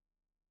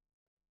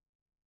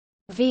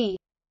v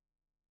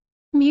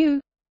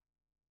mu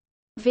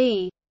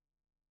v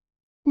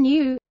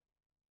nu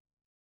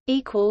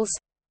equals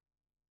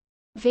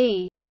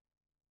v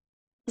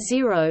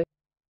 0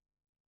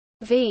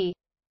 v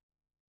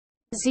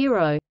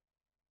 0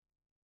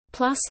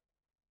 plus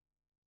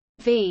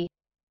v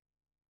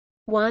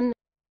 1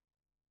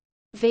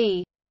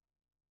 v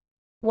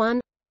 1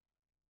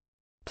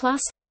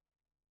 plus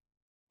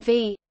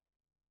v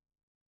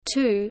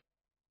 2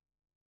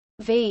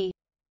 v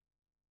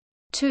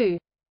 2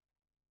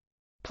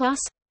 plus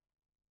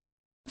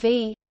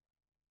v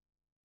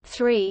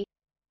 3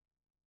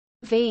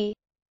 v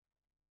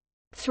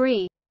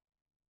 3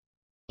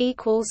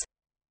 equals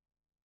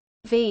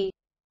v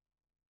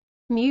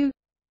mu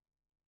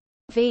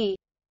v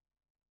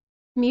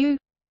mu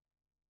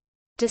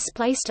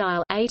display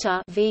style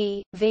eta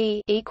v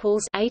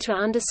equals eta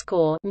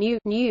underscore mu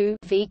nu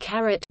v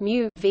caret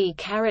mu v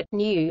caret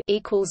nu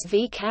equals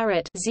v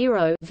caret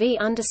 0 v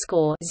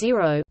underscore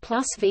 0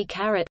 plus v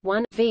caret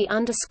 1 v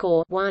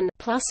underscore 1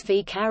 plus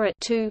v caret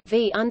 2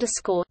 v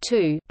underscore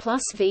 2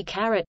 plus v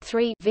caret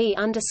 3 v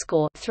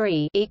underscore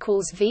 3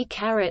 equals v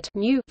caret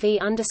mu v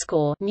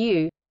underscore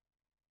mu.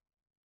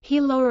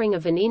 Here lowering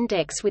of an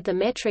index with the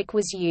metric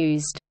was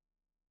used.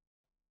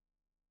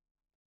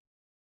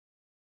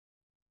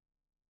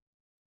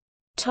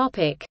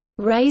 Topic: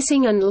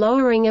 Raising and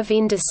lowering of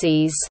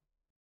indices.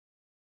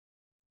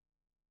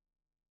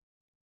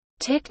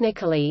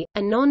 Technically,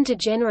 a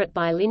non-degenerate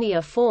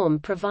bilinear form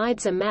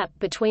provides a map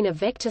between a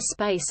vector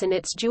space and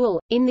its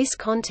dual. In this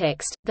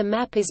context, the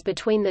map is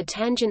between the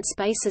tangent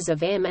spaces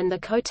of M and the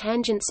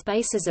cotangent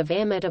spaces of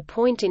M at a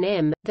point in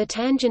M. The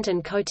tangent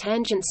and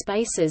cotangent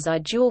spaces are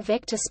dual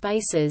vector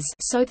spaces,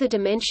 so the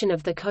dimension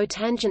of the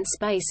cotangent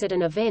space at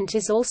an event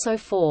is also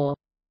 4.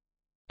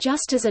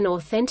 Just as an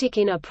authentic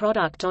inner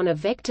product on a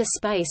vector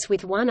space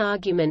with one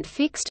argument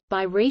fixed,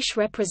 by Riesz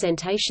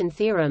representation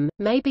theorem,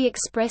 may be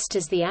expressed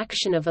as the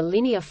action of a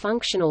linear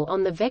functional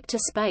on the vector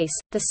space,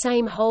 the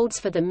same holds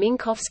for the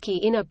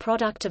Minkowski inner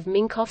product of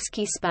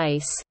Minkowski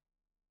space.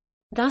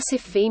 Thus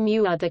if V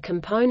mu are the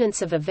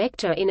components of a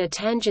vector in a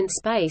tangent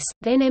space,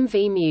 then M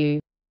V mu.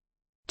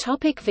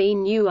 V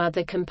nu are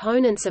the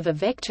components of a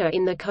vector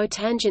in the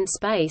cotangent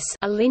space,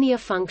 a linear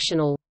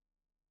functional.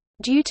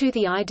 Due to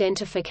the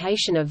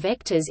identification of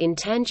vectors in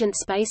tangent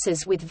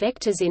spaces with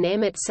vectors in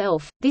M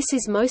itself, this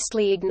is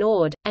mostly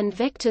ignored, and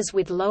vectors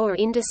with lower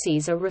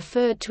indices are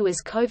referred to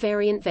as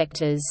covariant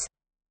vectors.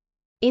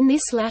 In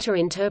this latter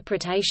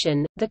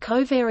interpretation, the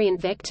covariant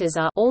vectors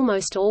are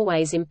almost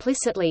always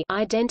implicitly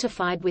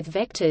identified with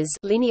vectors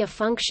linear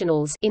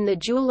functionals in the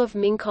dual of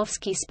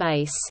Minkowski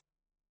space.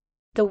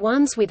 The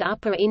ones with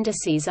upper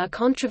indices are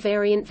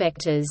contravariant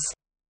vectors.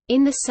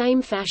 In the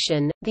same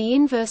fashion, the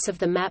inverse of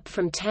the map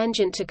from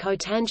tangent to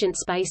cotangent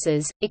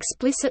spaces,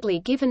 explicitly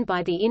given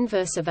by the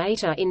inverse of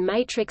eta in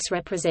matrix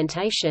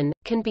representation,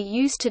 can be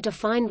used to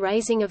define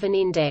raising of an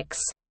index.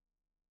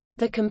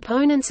 The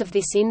components of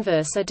this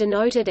inverse are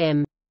denoted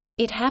M.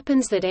 It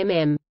happens that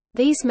MM.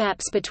 These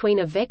maps between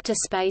a vector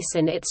space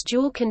and its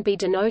dual can be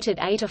denoted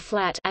eta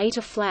flat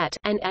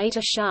and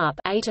eta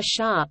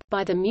sharp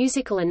by the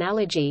musical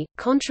analogy.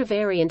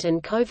 Contravariant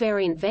and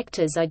covariant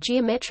vectors are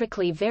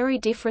geometrically very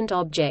different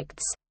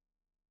objects.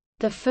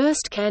 The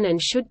first can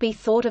and should be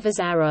thought of as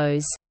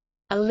arrows.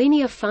 A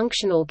linear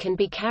functional can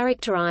be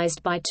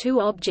characterized by two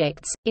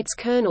objects, its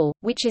kernel,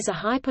 which is a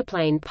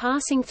hyperplane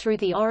passing through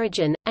the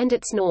origin, and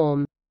its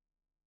norm.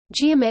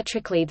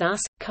 Geometrically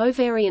thus,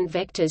 covariant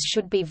vectors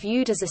should be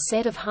viewed as a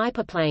set of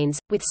hyperplanes,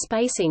 with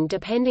spacing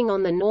depending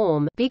on the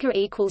norm bigger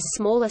equals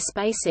smaller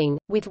spacing,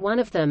 with one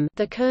of them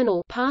the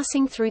kernel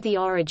passing through the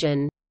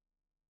origin.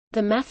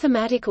 The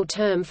mathematical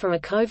term for a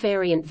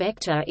covariant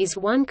vector is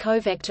one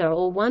covector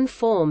or one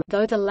form,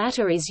 though the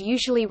latter is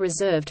usually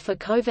reserved for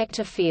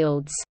covector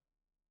fields.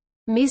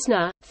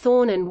 Misner,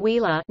 Thorne and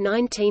Wheeler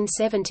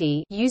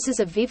 1970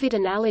 uses a vivid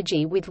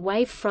analogy with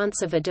wave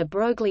fronts of a de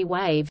Broglie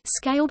wave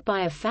scaled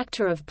by a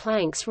factor of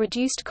Planck's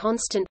reduced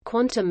constant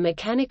quantum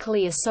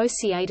mechanically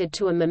associated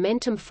to a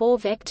momentum 4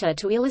 vector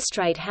to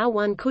illustrate how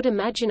one could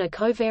imagine a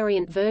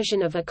covariant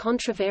version of a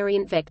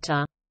contravariant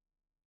vector.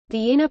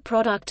 The inner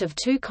product of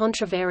two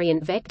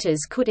contravariant vectors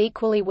could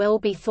equally well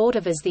be thought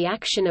of as the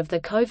action of the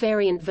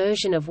covariant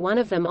version of one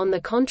of them on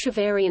the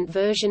contravariant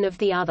version of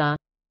the other.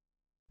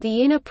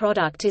 The inner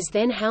product is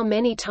then how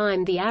many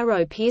times the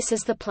arrow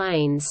pierces the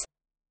planes.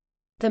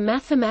 The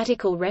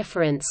mathematical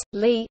reference,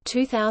 Lee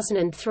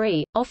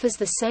 2003, offers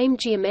the same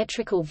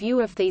geometrical view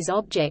of these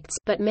objects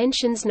but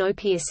mentions no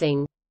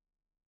piercing.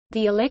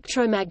 The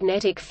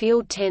electromagnetic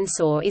field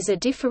tensor is a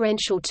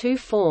differential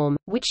two-form,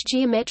 which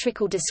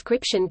geometrical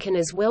description can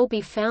as well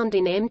be found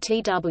in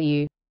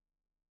MTW.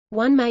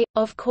 One may,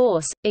 of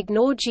course,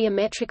 ignore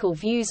geometrical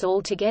views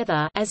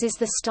altogether, as is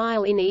the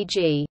style in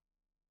e.g.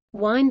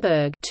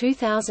 Weinberg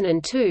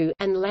 2002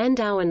 and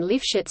Landau and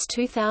Lifshitz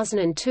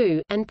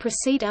 2002, and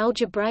proceed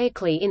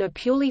algebraically in a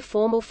purely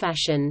formal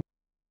fashion.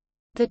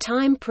 The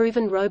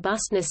time-proven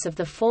robustness of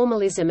the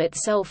formalism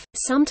itself,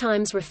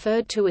 sometimes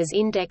referred to as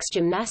index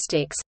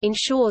gymnastics,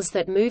 ensures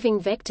that moving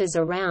vectors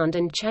around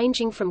and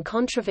changing from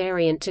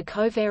contravariant to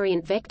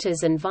covariant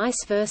vectors and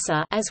vice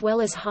versa, as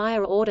well as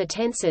higher-order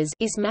tensors,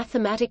 is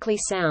mathematically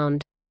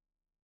sound.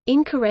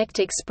 Incorrect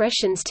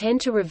expressions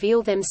tend to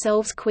reveal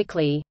themselves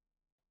quickly.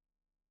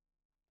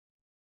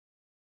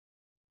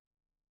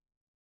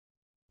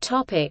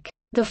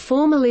 The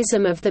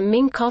formalism of the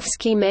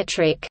Minkowski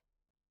metric.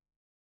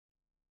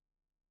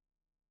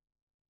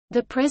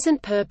 The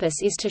present purpose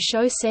is to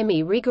show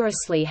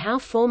semi-rigorously how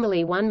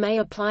formally one may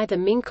apply the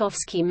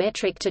Minkowski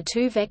metric to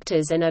two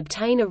vectors and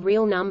obtain a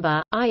real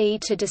number, i.e.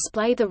 to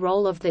display the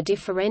role of the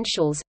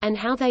differentials, and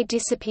how they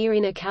disappear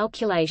in a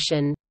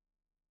calculation.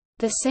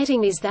 The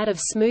setting is that of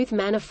smooth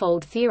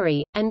manifold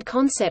theory, and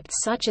concepts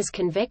such as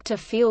convector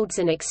fields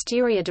and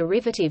exterior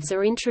derivatives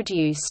are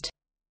introduced.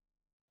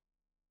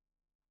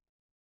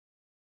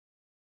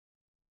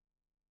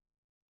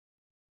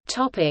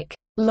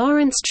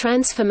 Lorentz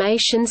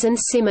transformations and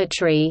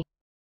symmetry.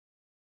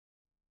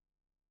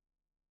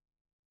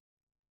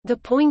 The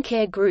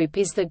Poincare group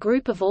is the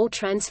group of all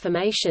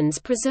transformations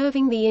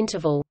preserving the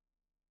interval.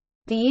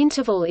 The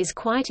interval is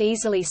quite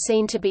easily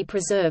seen to be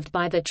preserved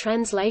by the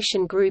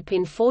translation group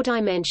in 4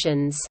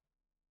 dimensions.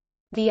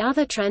 The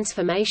other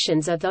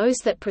transformations are those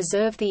that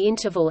preserve the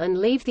interval and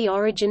leave the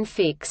origin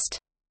fixed.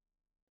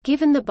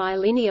 Given the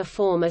bilinear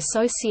form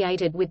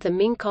associated with the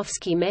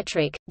Minkowski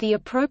metric, the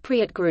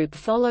appropriate group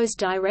follows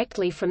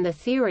directly from the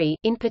theory,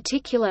 in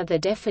particular the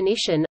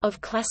definition,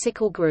 of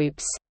classical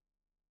groups.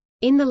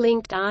 In the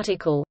linked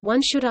article,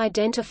 one should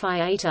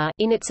identify eta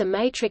in its a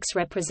matrix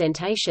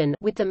representation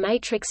with the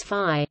matrix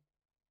phi.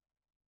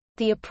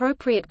 The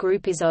appropriate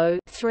group is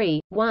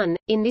O(3)(1),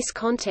 in this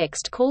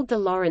context called the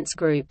Lorentz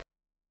group.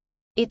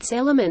 Its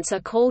elements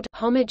are called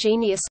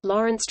homogeneous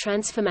Lorentz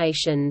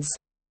transformations.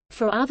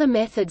 For other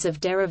methods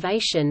of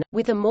derivation,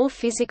 with a more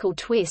physical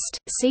twist,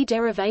 see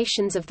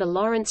derivations of the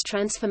Lorentz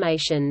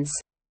transformations.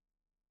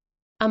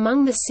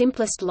 Among the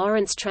simplest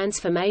Lorentz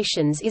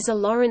transformations is a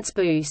Lorentz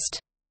boost.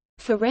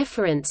 For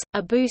reference,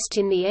 a boost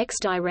in the x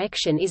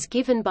direction is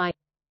given by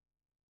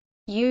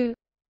u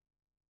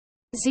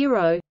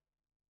 0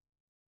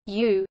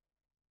 u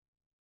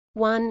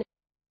 1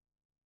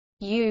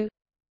 u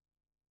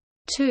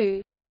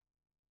 2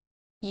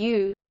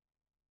 u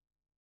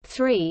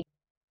 3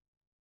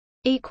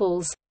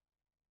 equals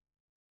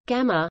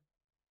gamma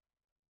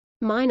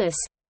minus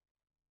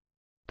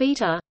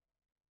beta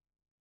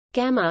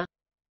gamma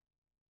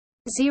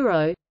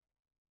 0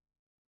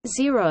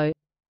 0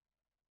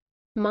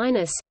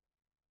 minus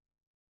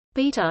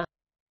beta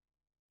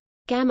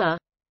gamma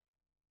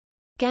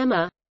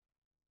gamma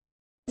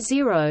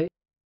 0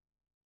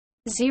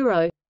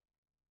 0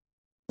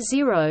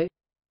 0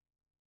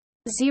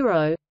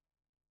 0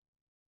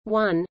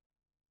 1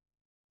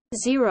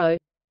 0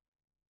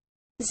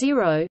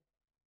 0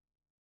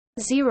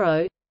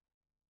 0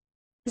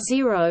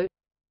 0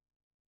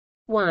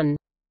 1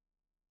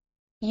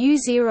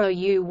 U0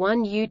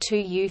 U1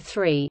 U2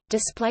 U3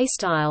 display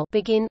style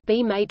begin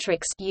B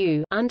matrix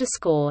U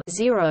underscore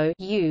 0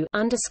 U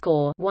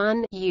underscore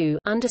 1 U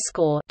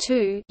underscore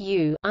 2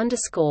 U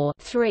underscore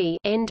 3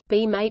 end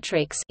B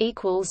matrix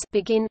equals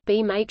begin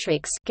B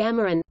matrix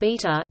gamma and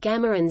beta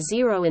gamma and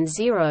 0 and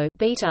 0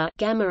 beta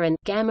gamma and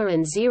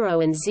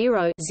 0 and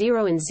 0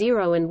 0 and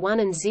 0 and 1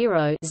 and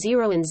 0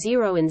 0 and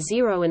 0 and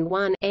 0 and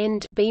 1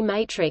 end B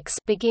matrix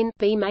begin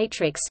B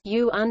matrix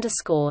U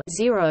underscore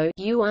 0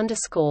 U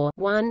underscore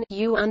 1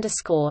 U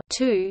underscore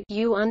 2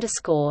 U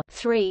underscore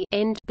 3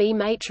 end B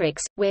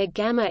matrix where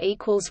gamma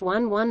equals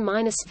 1 1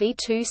 minus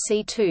V2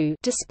 C2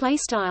 display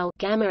style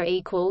gamma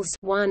equals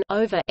 1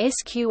 over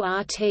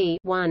sqrt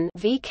 1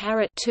 V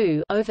caret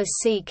 2 over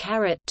C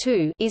caret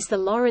 2 is the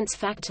Lorentz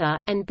factor,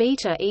 and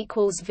beta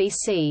equals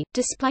VC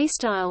display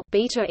style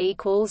beta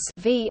equals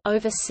V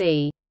over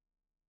C.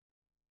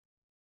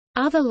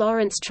 Other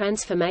Lorentz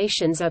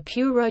transformations are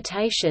pure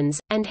rotations,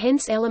 and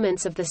hence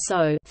elements of the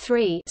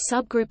SO(3)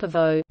 subgroup of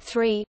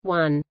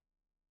O(3)(1).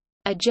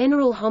 A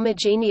general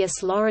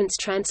homogeneous Lorentz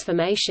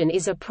transformation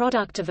is a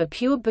product of a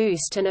pure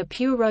boost and a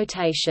pure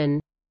rotation.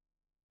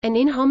 An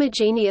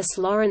inhomogeneous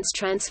Lorentz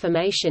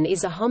transformation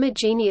is a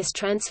homogeneous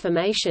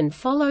transformation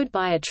followed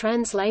by a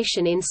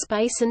translation in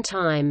space and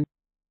time.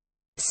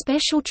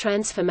 Special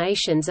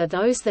transformations are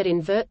those that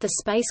invert the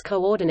space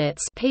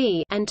coordinates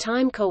p and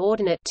time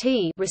coordinate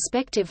t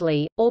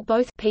respectively, or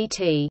both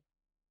pt.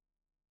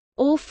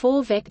 All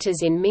four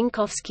vectors in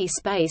Minkowski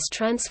space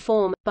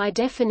transform, by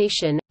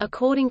definition,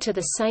 according to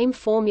the same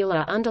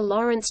formula under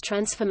Lorentz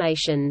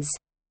transformations.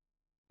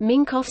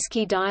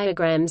 Minkowski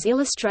diagrams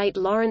illustrate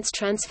Lorentz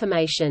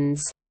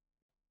transformations.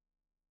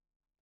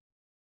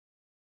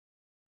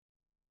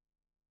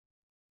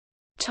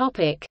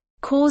 Topic: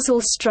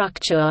 Causal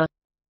structure.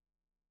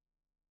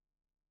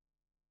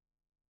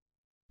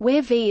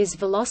 Where v is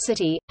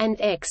velocity, and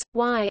x,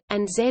 y,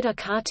 and z are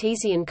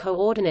Cartesian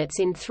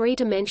coordinates in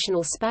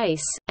three-dimensional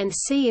space, and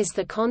c is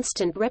the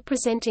constant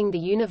representing the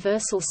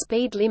universal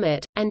speed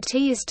limit, and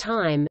t is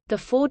time, the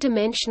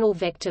four-dimensional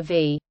vector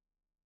v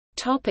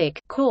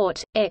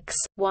court x,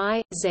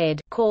 y, z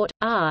court,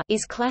 r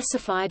is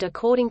classified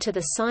according to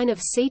the sign of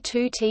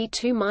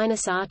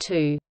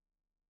C2T2-R2.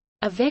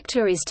 A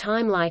vector is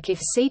timelike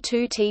if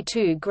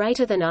C2T2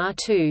 greater than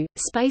R2,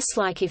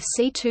 spacelike if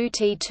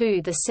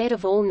C2T2 the set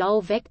of all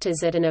null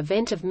vectors at an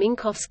event of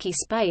Minkowski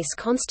space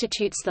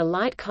constitutes the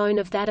light cone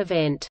of that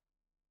event.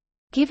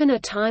 Given a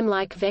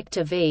timelike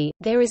vector v,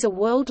 there is a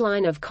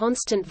worldline of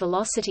constant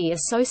velocity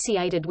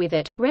associated with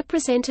it,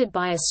 represented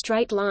by a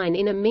straight line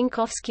in a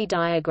Minkowski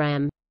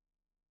diagram.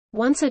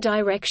 Once a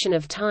direction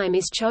of time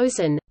is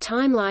chosen,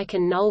 timelike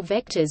and null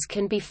vectors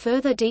can be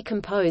further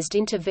decomposed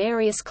into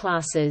various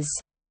classes.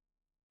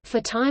 For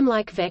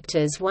timelike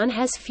vectors, one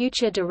has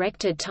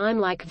future-directed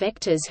timelike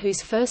vectors whose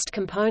first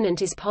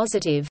component is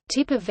positive,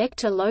 tip a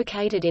vector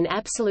located in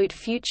absolute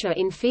future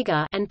in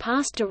figure, and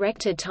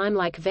past-directed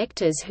timelike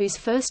vectors whose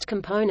first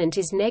component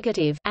is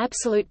negative,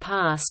 absolute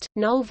past.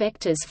 Null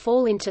vectors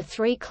fall into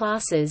three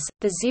classes: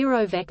 the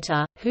zero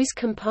vector, whose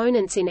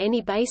components in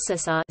any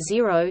basis are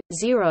 0,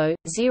 0,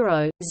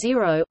 0,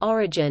 0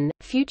 origin;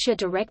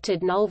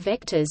 future-directed null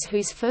vectors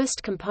whose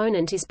first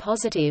component is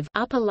positive,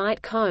 upper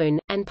light cone;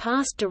 and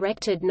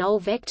past-directed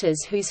null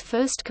vectors whose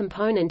first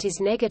component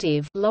is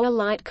negative, lower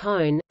light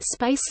cone.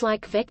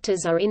 Spacelike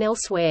vectors are in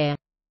elsewhere.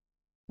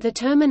 The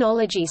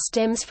terminology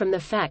stems from the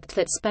fact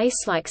that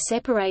spacelike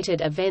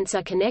separated events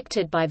are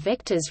connected by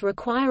vectors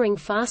requiring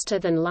faster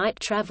than light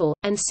travel,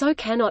 and so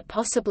cannot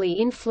possibly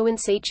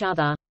influence each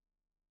other.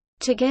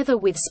 Together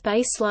with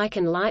spacelike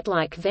and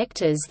lightlike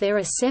vectors, there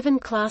are 7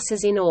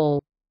 classes in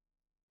all.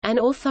 An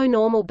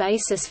orthonormal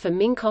basis for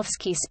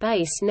Minkowski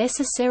space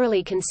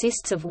necessarily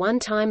consists of 1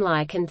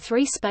 timelike and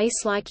 3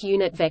 spacelike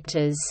unit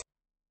vectors.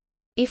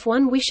 If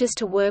one wishes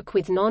to work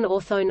with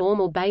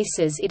non-orthonormal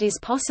bases, it is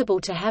possible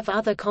to have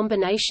other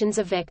combinations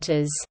of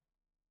vectors.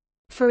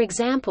 For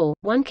example,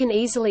 one can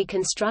easily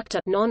construct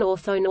a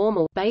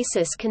non-orthonormal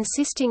basis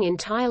consisting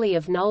entirely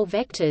of null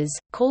vectors,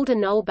 called a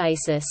null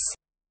basis.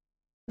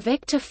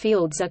 Vector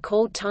fields are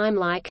called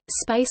timelike,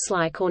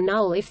 spacelike or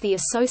null if the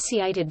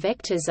associated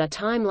vectors are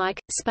timelike,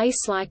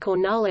 spacelike or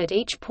null at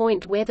each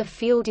point where the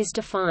field is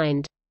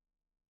defined.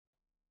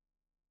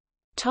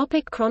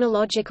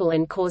 Chronological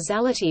and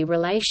causality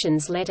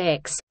relations. Let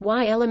x,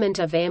 y element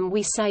of M.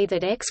 We say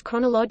that x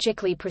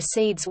chronologically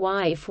precedes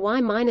y if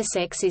y minus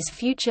x is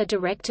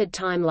future-directed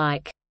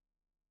timelike.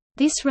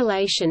 This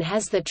relation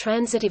has the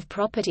transitive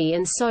property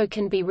and so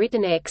can be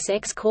written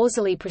x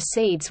causally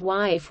precedes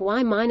y if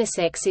y minus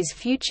x is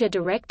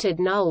future-directed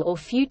null or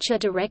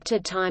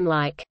future-directed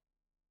timelike.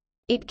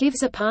 It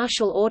gives a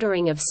partial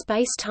ordering of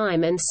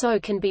space-time and so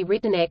can be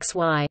written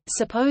xy.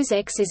 Suppose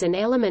x is an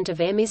element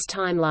of M is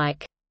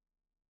timelike.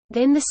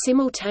 Then the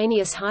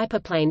simultaneous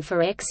hyperplane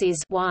for x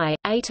is y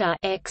eta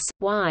x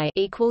y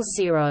equals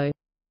 0.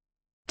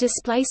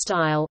 Display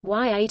style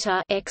y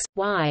eta x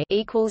y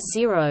equals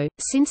 0.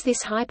 Since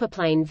this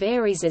hyperplane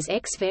varies as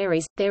x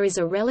varies, there is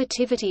a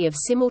relativity of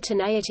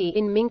simultaneity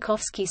in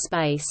Minkowski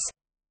space.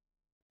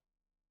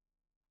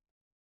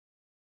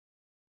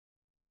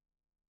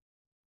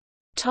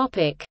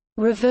 Topic: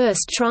 Reverse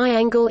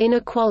triangle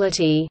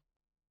inequality.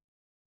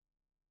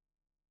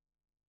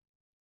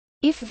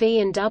 If v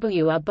and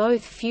w are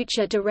both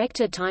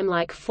future-directed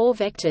timelike 4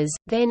 vectors,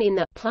 then in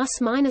the +--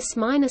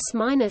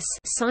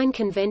 sign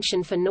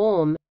convention for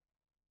norm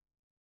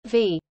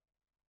v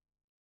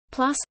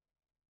plus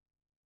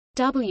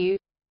w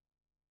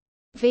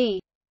v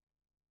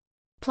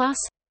plus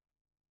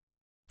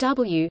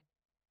w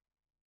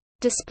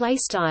display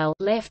style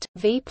left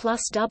v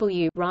plus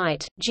w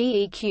right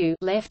geq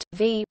left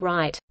v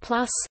right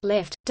plus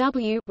left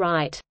w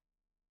right.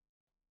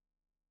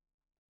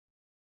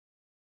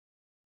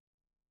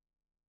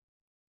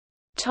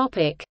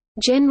 Topic: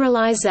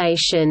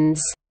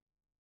 Generalizations.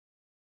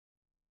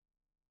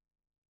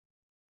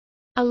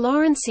 A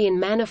Lorentzian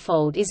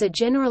manifold is a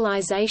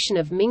generalization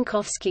of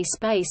Minkowski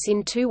space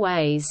in 2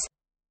 ways.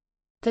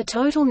 The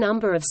total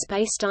number of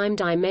spacetime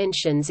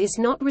dimensions is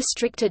not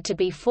restricted to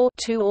be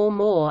 2 or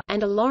more,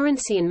 and a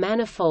Lorentzian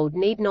manifold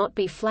need not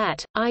be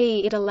flat,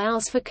 i.e. it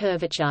allows for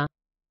curvature.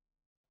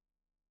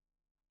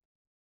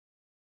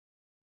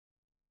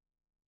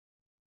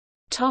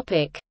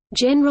 Topic: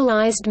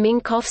 Generalized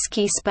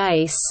Minkowski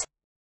space.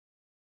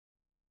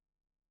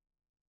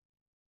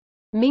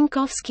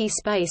 Minkowski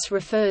space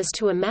refers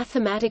to a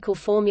mathematical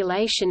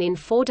formulation in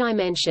 4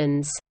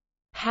 dimensions.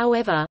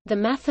 However, the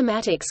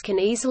mathematics can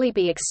easily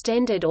be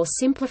extended or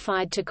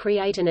simplified to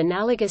create an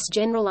analogous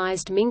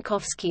generalized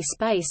Minkowski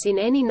space in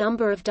any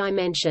number of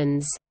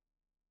dimensions.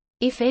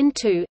 If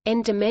N2,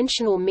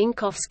 n-dimensional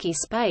Minkowski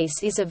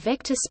space is a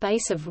vector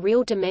space of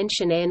real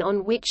dimension n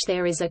on which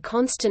there is a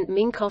constant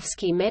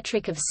Minkowski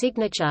metric of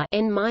signature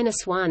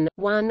n-1,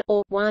 1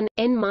 or 1,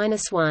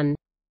 n-1.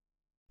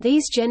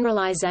 These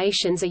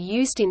generalizations are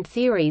used in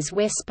theories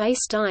where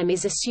spacetime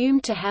is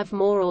assumed to have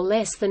more or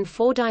less than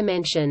 4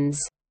 dimensions.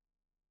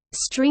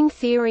 String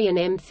theory and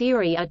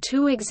M-theory are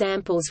two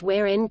examples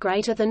where n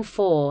greater than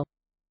 4.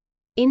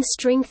 In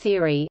string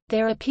theory,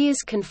 there appears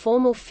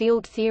conformal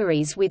field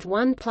theories with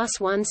 1 +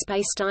 1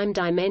 spacetime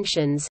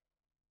dimensions.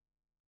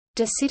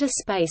 De Sitter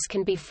space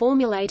can be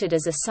formulated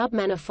as a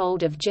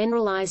submanifold of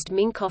generalized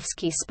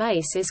Minkowski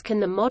space, as can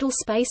the model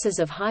spaces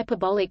of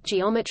hyperbolic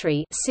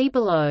geometry. See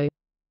below.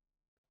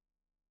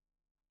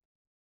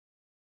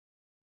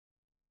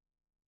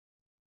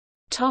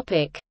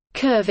 Topic: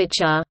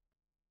 Curvature.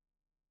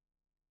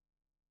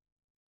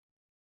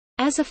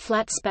 As a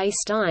flat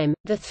spacetime,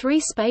 the three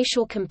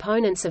spatial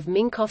components of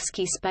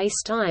Minkowski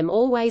spacetime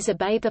always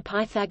obey the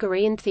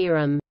Pythagorean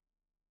theorem.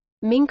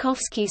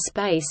 Minkowski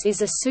space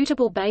is a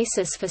suitable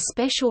basis for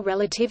special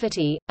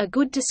relativity, a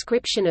good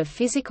description of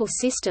physical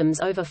systems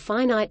over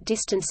finite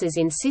distances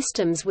in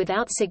systems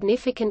without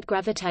significant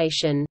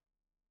gravitation.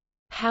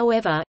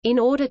 However, in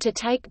order to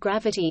take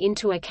gravity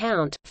into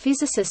account,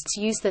 physicists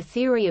use the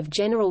theory of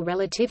general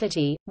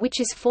relativity,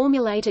 which is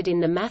formulated in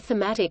the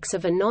mathematics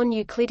of a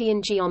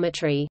non-Euclidean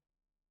geometry.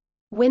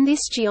 When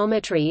this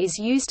geometry is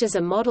used as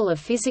a model of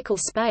physical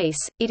space,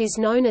 it is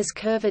known as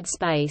curved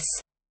space.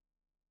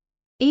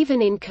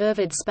 Even in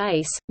curved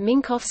space,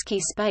 Minkowski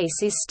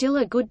space is still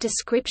a good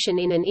description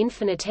in an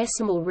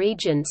infinitesimal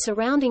region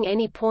surrounding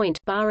any point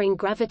barring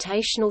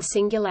gravitational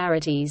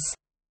singularities.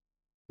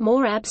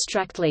 More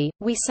abstractly,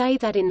 we say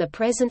that in the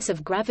presence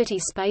of gravity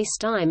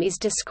spacetime is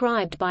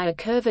described by a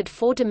curved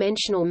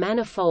four-dimensional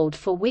manifold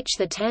for which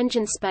the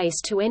tangent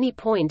space to any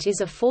point is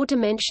a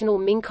four-dimensional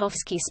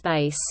Minkowski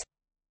space.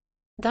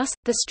 Thus,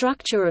 the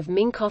structure of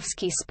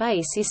Minkowski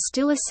space is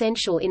still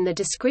essential in the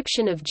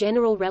description of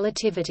general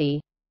relativity.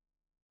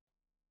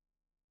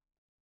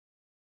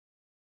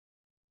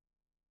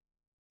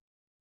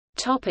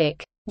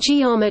 Topic: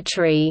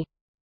 Geometry.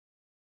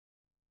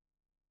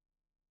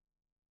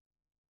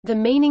 The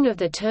meaning of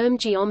the term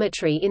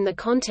geometry in the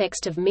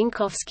context of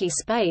Minkowski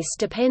space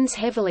depends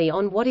heavily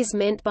on what is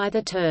meant by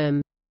the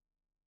term.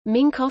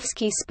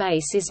 Minkowski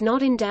space is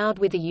not endowed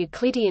with a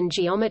Euclidean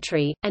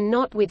geometry, and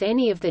not with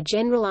any of the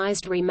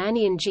generalized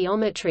Riemannian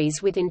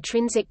geometries with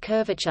intrinsic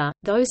curvature,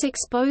 those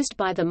exposed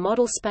by the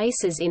model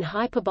spaces in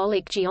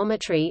hyperbolic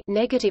geometry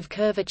negative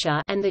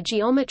curvature and the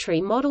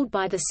geometry modeled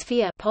by the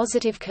sphere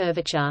positive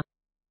curvature.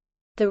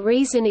 The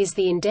reason is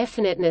the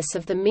indefiniteness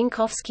of the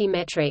Minkowski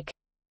metric.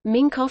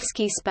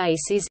 Minkowski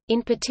space is,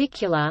 in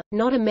particular,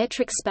 not a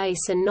metric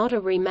space and not a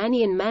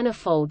Riemannian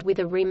manifold with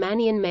a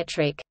Riemannian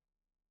metric.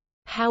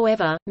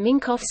 However,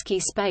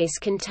 Minkowski space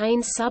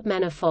contains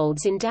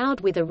submanifolds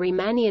endowed with a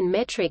Riemannian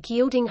metric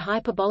yielding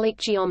hyperbolic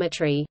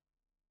geometry.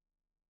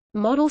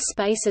 Model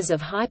spaces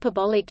of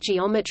hyperbolic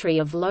geometry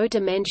of low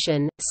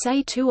dimension,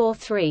 say 2 or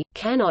 3,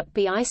 cannot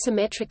be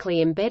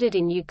isometrically embedded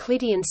in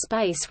Euclidean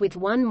space with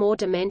one more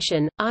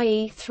dimension,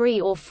 i.e. 3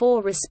 or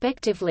 4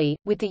 respectively,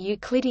 with the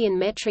Euclidean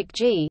metric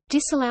G,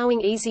 disallowing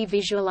easy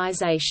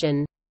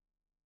visualization.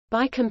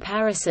 By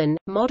comparison,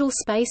 model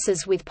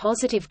spaces with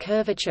positive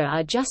curvature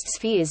are just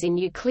spheres in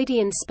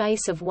Euclidean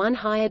space of one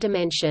higher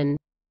dimension.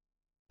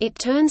 It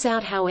turns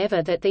out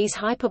however that these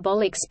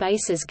hyperbolic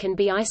spaces can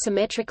be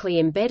isometrically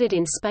embedded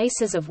in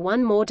spaces of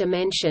one more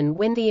dimension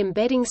when the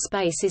embedding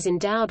space is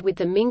endowed with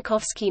the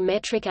Minkowski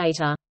metric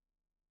eta.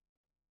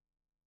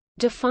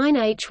 Define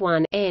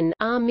H1 n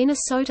R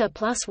Minnesota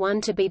plus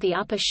 1 to be the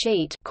upper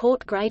sheet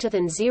court greater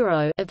than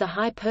 0 of the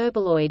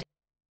hyperboloid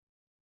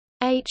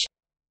H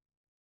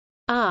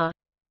R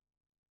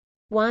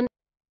 1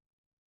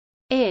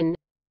 n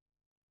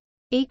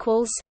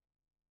equals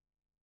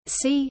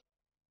C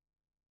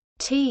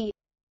T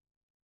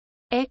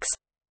x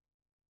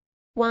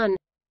 1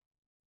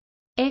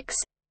 x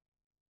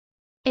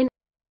n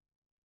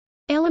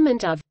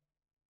element of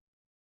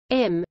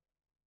M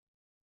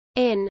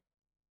n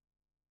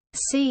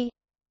C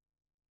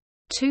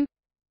 2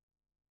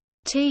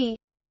 T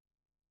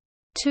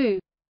 2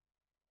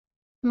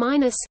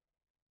 minus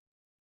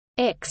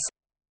x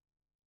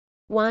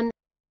 1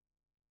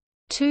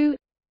 2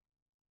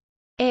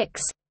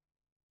 x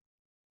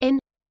n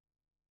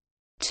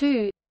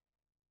 2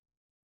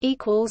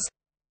 equals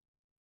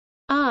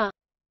R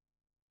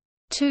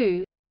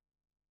 2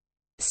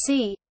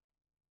 C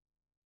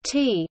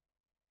T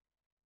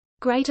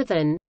greater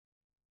than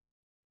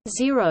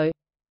 0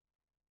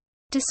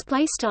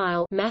 Display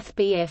style Math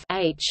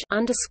H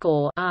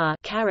underscore R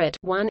caret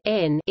 1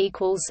 N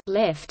equals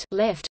left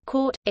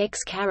court x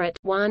caret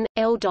 1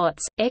 L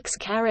dots x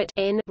caret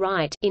N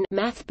right in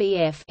Math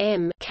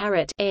M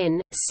caret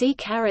N C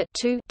caret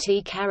 2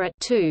 T caret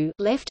 2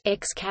 left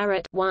x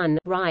caret 1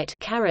 right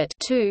caret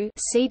 2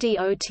 C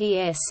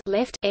dots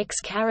left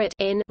x caret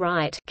N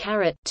right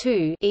caret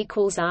 2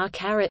 equals R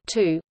caret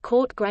 2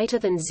 court greater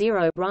than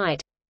 0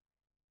 right.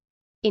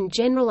 In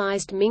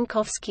generalized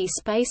Minkowski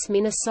space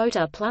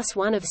Minnesota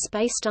 +1 of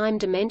spacetime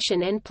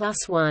dimension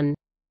n+1.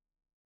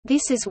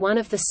 This is one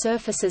of the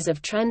surfaces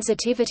of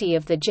transitivity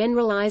of the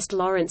generalized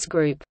Lorentz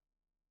group.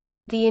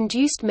 The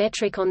induced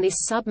metric on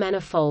this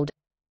submanifold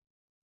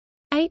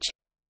H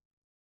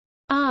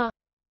R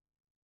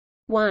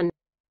 1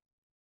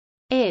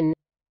 n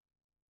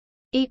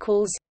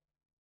equals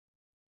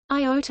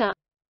iota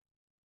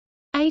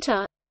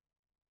eta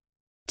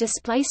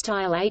display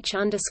style H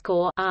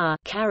underscore R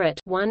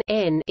caret 1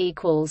 N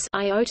equals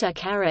iota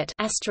caret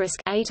asterisk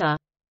eta.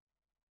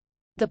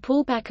 The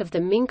pullback of the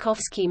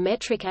Minkowski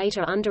metric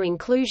eta under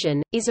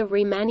inclusion is a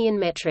Riemannian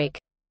metric.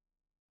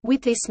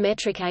 With this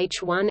metric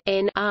H1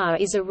 N R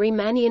is a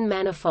Riemannian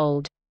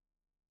manifold.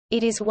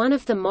 It is one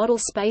of the model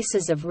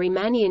spaces of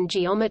Riemannian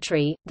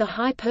geometry, the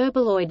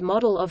hyperboloid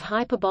model of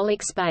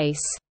hyperbolic space.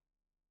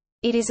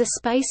 It is a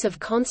space of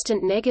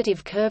constant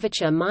negative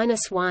curvature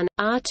 -1,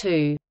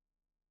 R2.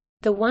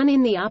 The 1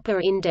 in the upper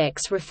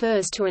index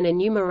refers to an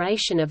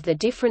enumeration of the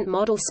different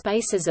model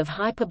spaces of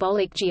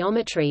hyperbolic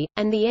geometry,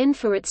 and the n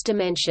for its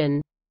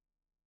dimension.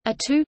 A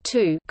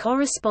 2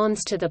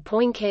 corresponds to the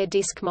Poincare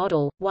disk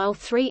model, while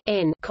 3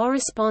 n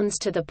corresponds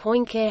to the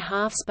Poincare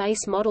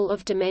half-space model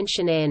of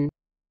dimension n.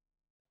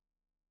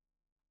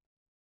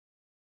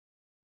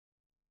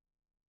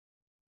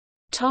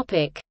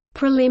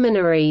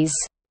 Preliminaries.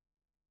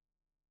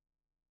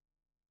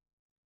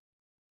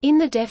 In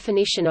the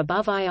definition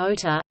above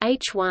iota,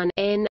 H1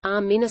 n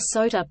R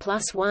Minnesota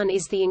 +1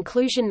 is the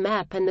inclusion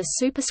map and the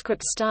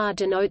superscript star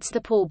denotes the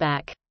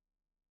pullback.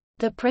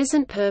 The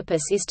present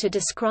purpose is to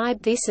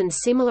describe this and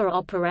similar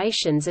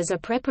operations as a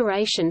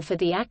preparation for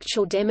the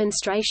actual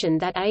demonstration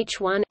that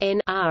H1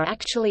 n R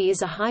actually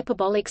is a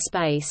hyperbolic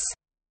space.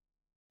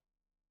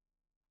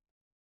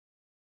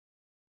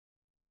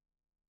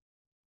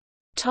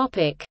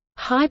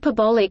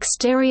 Hyperbolic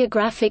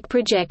stereographic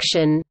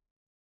projection.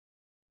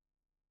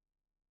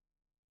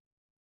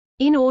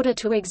 In order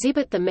to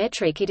exhibit the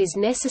metric, it is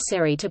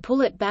necessary to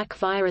pull it back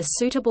via a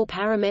suitable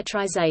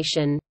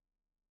parametrization.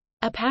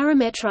 A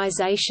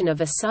parametrization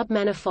of a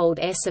submanifold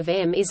S of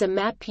M is a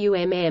map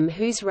UMM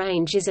whose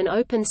range is an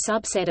open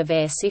subset of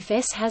S if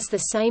S has the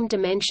same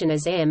dimension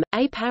as M.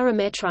 A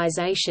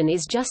parametrization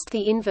is just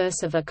the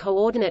inverse of a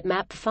coordinate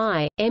map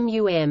phi,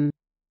 MUM.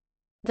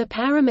 The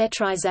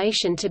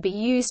parametrization to be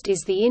used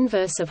is the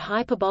inverse of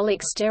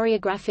hyperbolic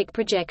stereographic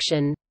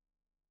projection.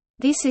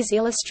 This is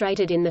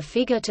illustrated in the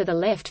figure to the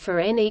left for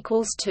n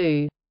equals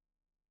 2.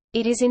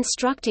 It is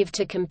instructive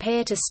to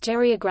compare to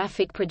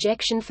stereographic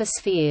projection for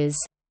spheres.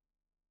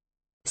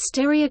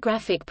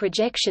 Stereographic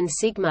projection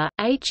sigma,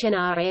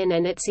 HNRN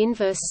and its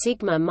inverse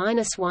sigma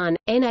 -1,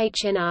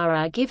 NHNR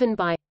are given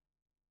by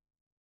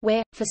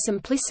where, for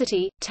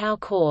simplicity, tau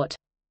court.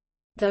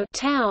 The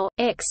tau,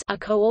 x are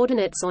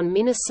coordinates on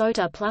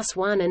Minnesota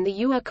 +1 and the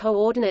u are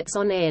coordinates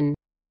on n.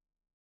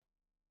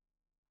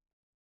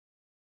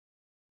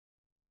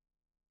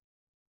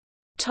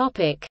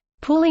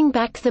 Pulling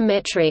back the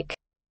metric.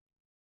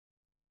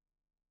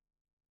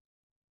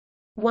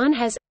 One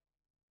has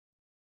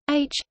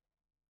H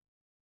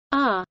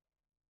R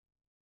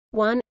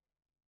 1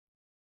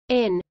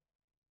 n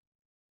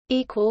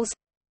equals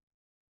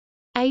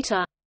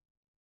eta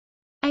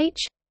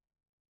H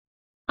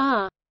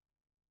R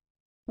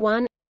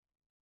 1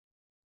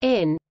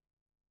 n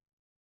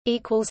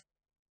equals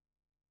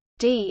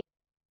d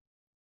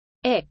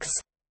x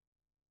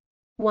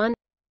 1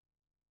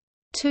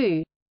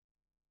 2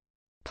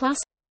 plus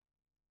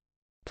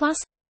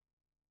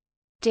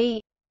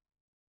d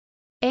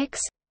x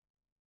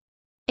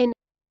n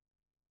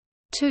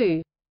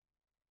 2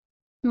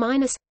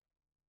 minus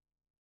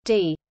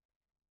d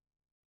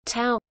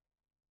tau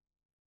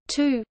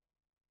 2.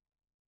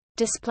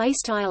 Display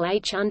style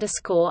H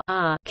underscore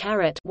R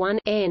caret 1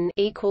 n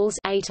equals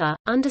eta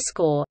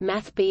underscore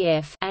Math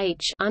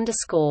H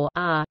underscore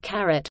R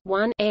caret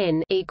 1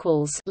 n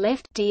equals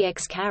left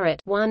dx caret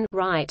 1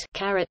 right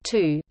caret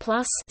 2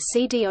 plus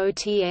C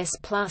dots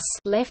plus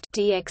left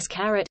dx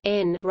caret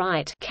n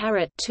right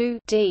caret 2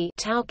 d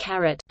tau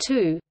caret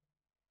 2,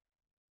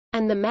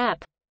 and the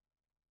map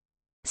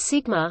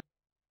sigma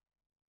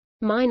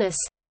minus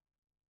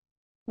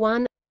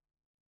 1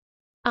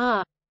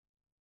 R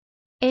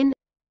n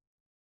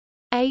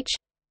H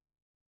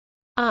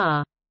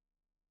R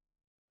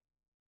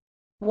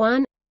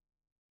 1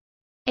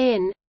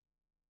 n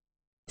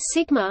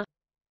sigma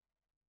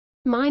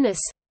minus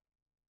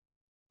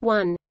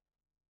 1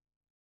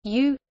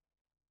 u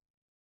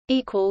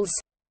equals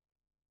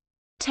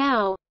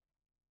tau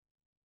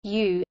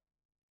u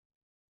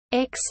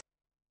x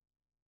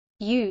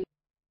u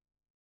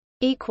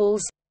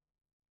equals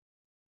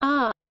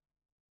r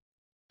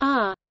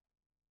r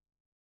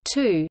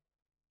 2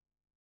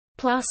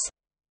 plus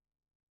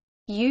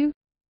u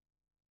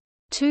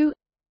 2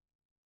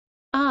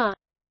 r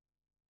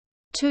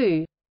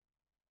 2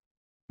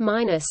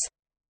 minus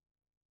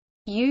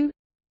u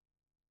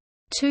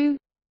 2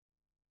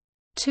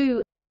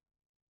 2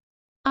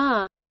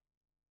 r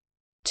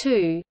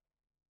 2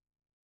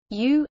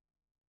 u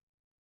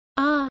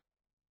r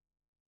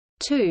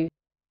 2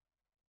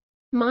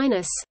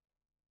 minus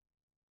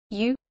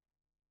u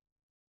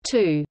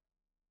 2.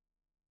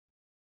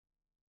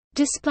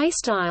 Display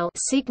style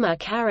sigma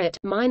caret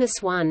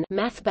 -1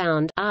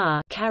 mathbound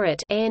r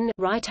caret n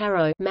right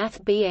arrow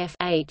math bf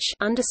h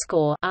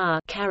underscore r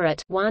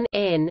caret 1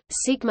 n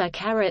sigma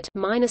caret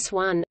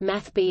 -1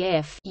 math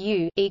bf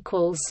u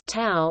equals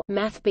tau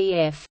math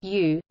bf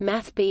u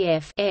math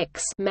bf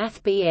x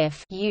math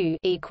bf u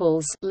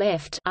equals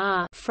left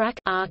r frac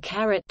r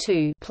caret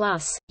 2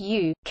 plus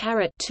u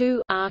caret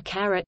 2 r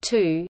caret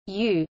 2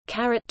 u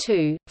caret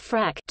 2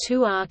 frac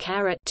 2 r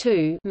caret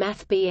 2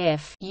 math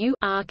bf u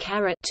r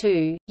caret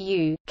 2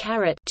 u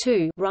caret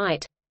 2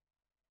 right.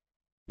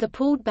 The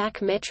pulled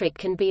back metric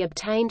can be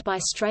obtained by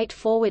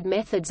straightforward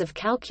methods of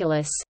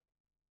calculus.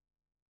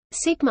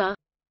 Sigma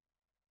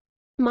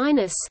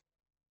minus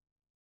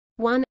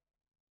 1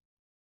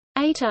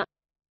 eta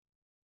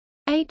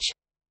h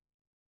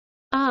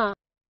r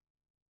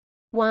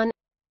 1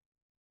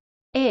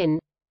 n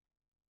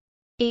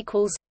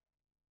equals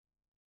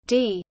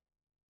d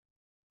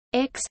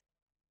x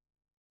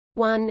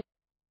 1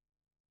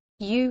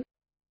 u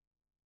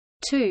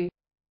 2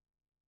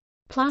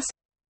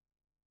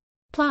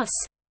 plus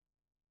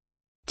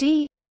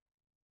d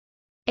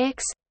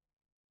x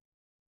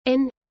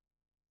n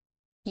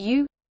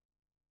u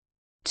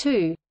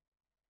 2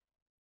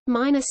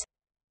 minus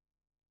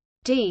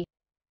d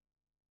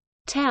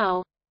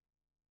tau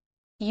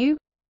u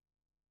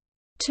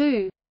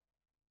 2.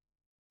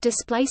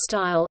 Display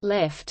style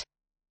left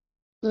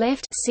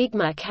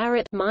sigma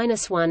caret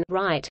 -1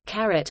 right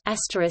caret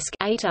asterisk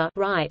eta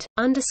right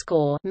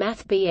underscore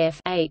math bf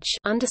h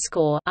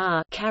underscore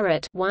r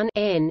caret 1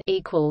 n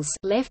equals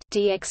left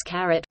dx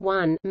caret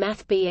 1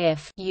 math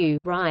bf u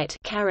right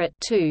caret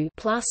 2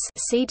 plus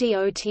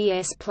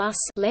cdots plus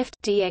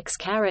left dx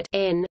caret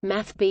n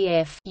math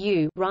bf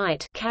u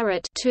right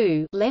caret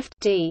 2 left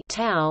d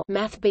tau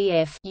math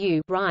bf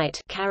u right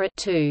caret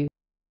 2.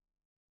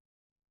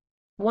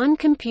 One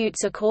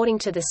computes according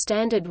to the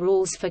standard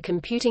rules for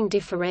computing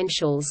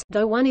differentials,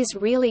 though one is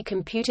really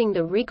computing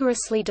the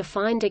rigorously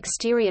defined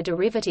exterior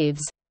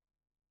derivatives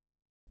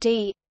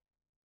d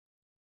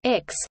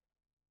x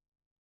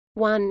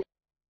 1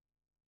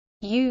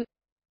 u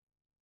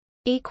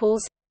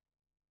equals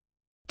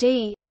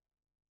d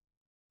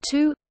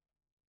 2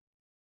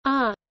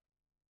 r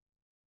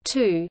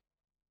 2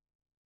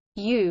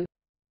 u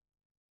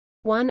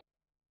 1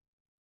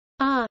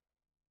 r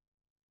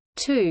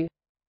 2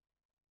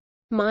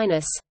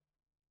 minus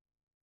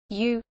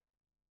u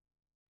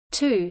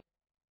 2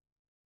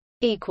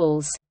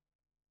 equals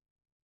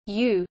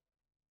u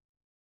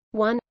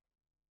 1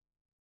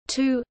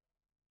 2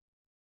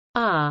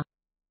 r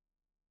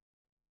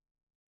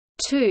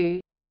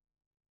 2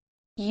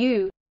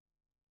 u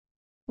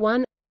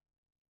 1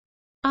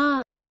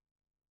 r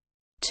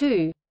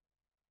 2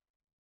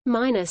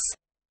 minus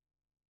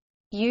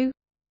u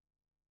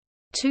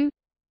 2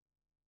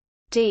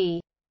 d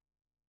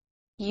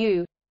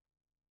u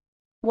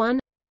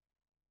 1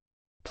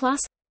 plus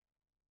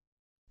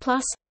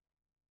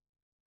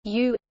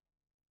u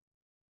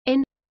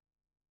n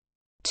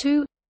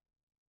 2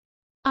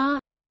 r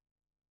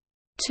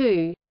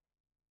 2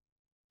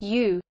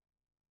 u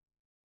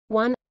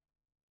 1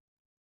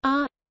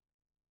 r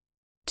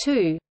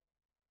 2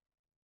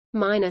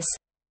 minus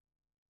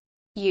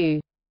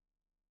u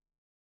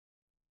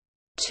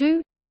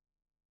 2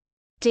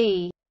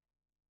 d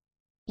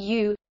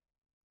u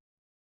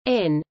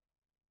n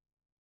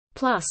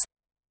plus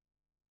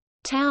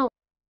tau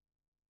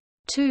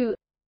 2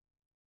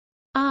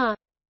 r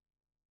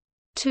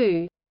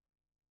 2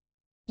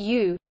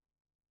 u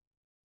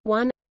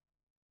 1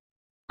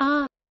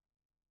 r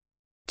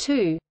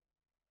 2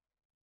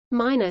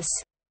 minus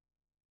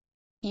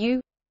u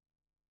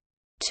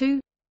 2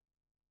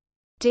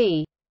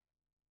 d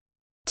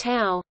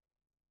tau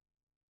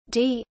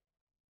d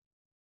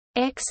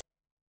x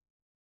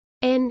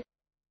n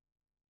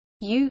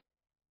u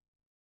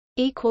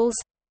equals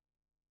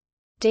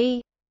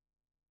d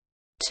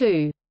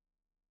 2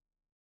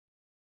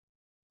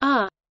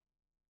 r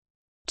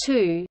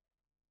 2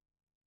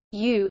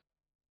 u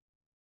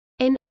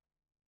n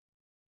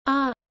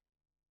r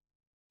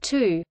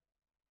 2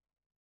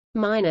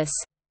 minus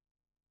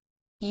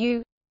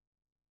u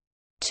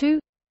 2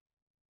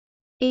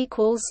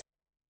 equals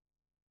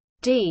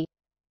d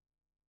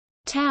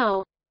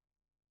tau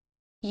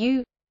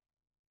u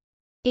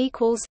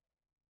equals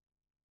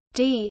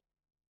d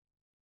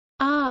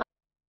r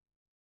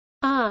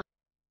r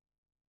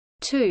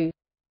 2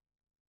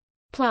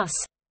 plus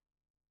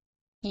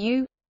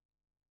u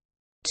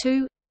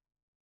 2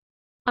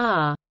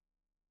 r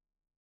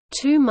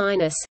 2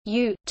 minus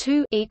u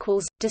 2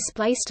 equals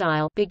display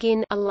style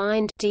begin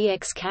aligned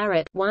dx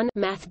caret 1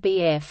 math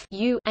BF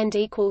u and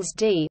equals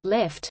d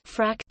left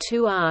frac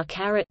 2 r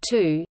caret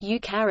 2 u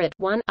caret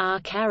 1 r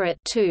caret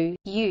 2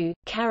 u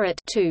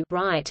caret 2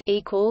 right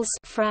equals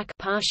frac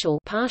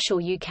partial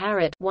u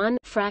caret 1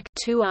 frac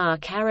 2 r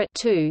caret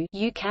 2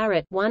 u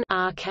caret 1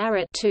 r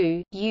caret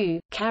 2 u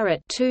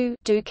caret 2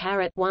 do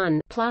caret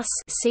 1 plus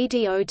c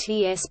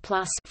dots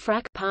plus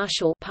frac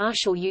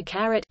partial u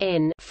caret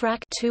n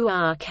frac 2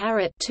 r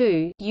caret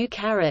 2 u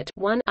caret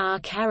 1 r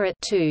caret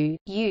 2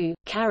 u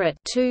caret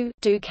 2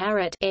 do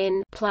caret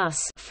n plus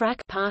frac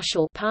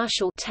partial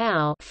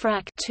tau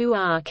frac 2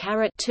 r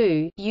caret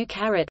 2 u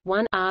caret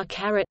 1 r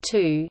caret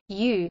 2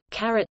 u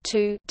caret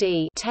 2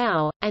 d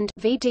tau and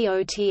v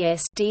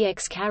dots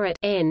dx caret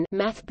n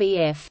math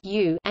BF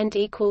u and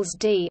equals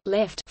d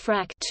left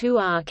frac 2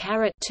 r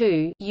caret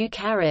 2 u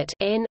caret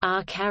n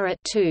r caret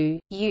 2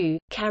 u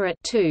caret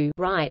 2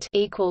 right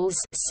equals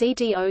c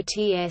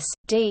dots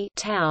d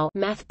tau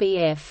math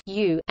BF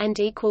u and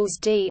equals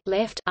d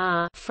left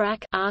r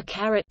frac r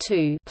caret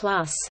 2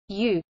 plus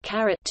u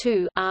caret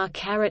 2 r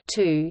caret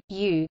 2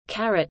 u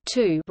caret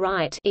 2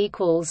 right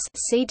equals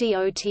c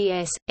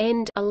dots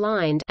end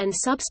aligned and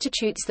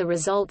substitutes the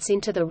results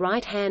into the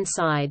right hand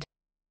side.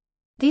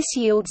 This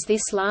yields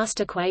this last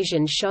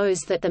equation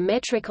shows that the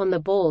metric on the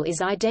ball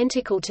is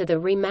identical to the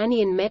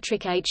Riemannian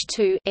metric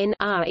H2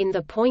 n(r) in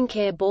the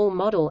Poincare ball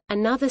model,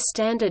 another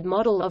standard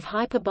model of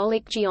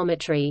hyperbolic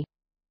geometry.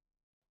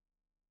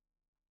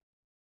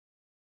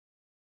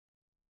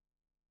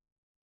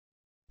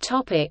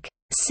 Topic: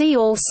 See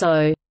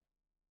also.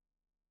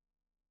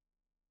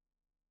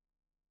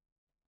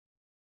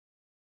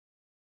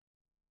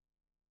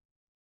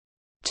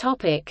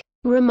 Topic: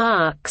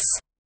 Remarks.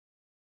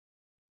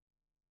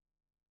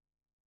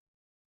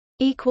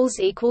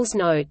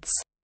 Notes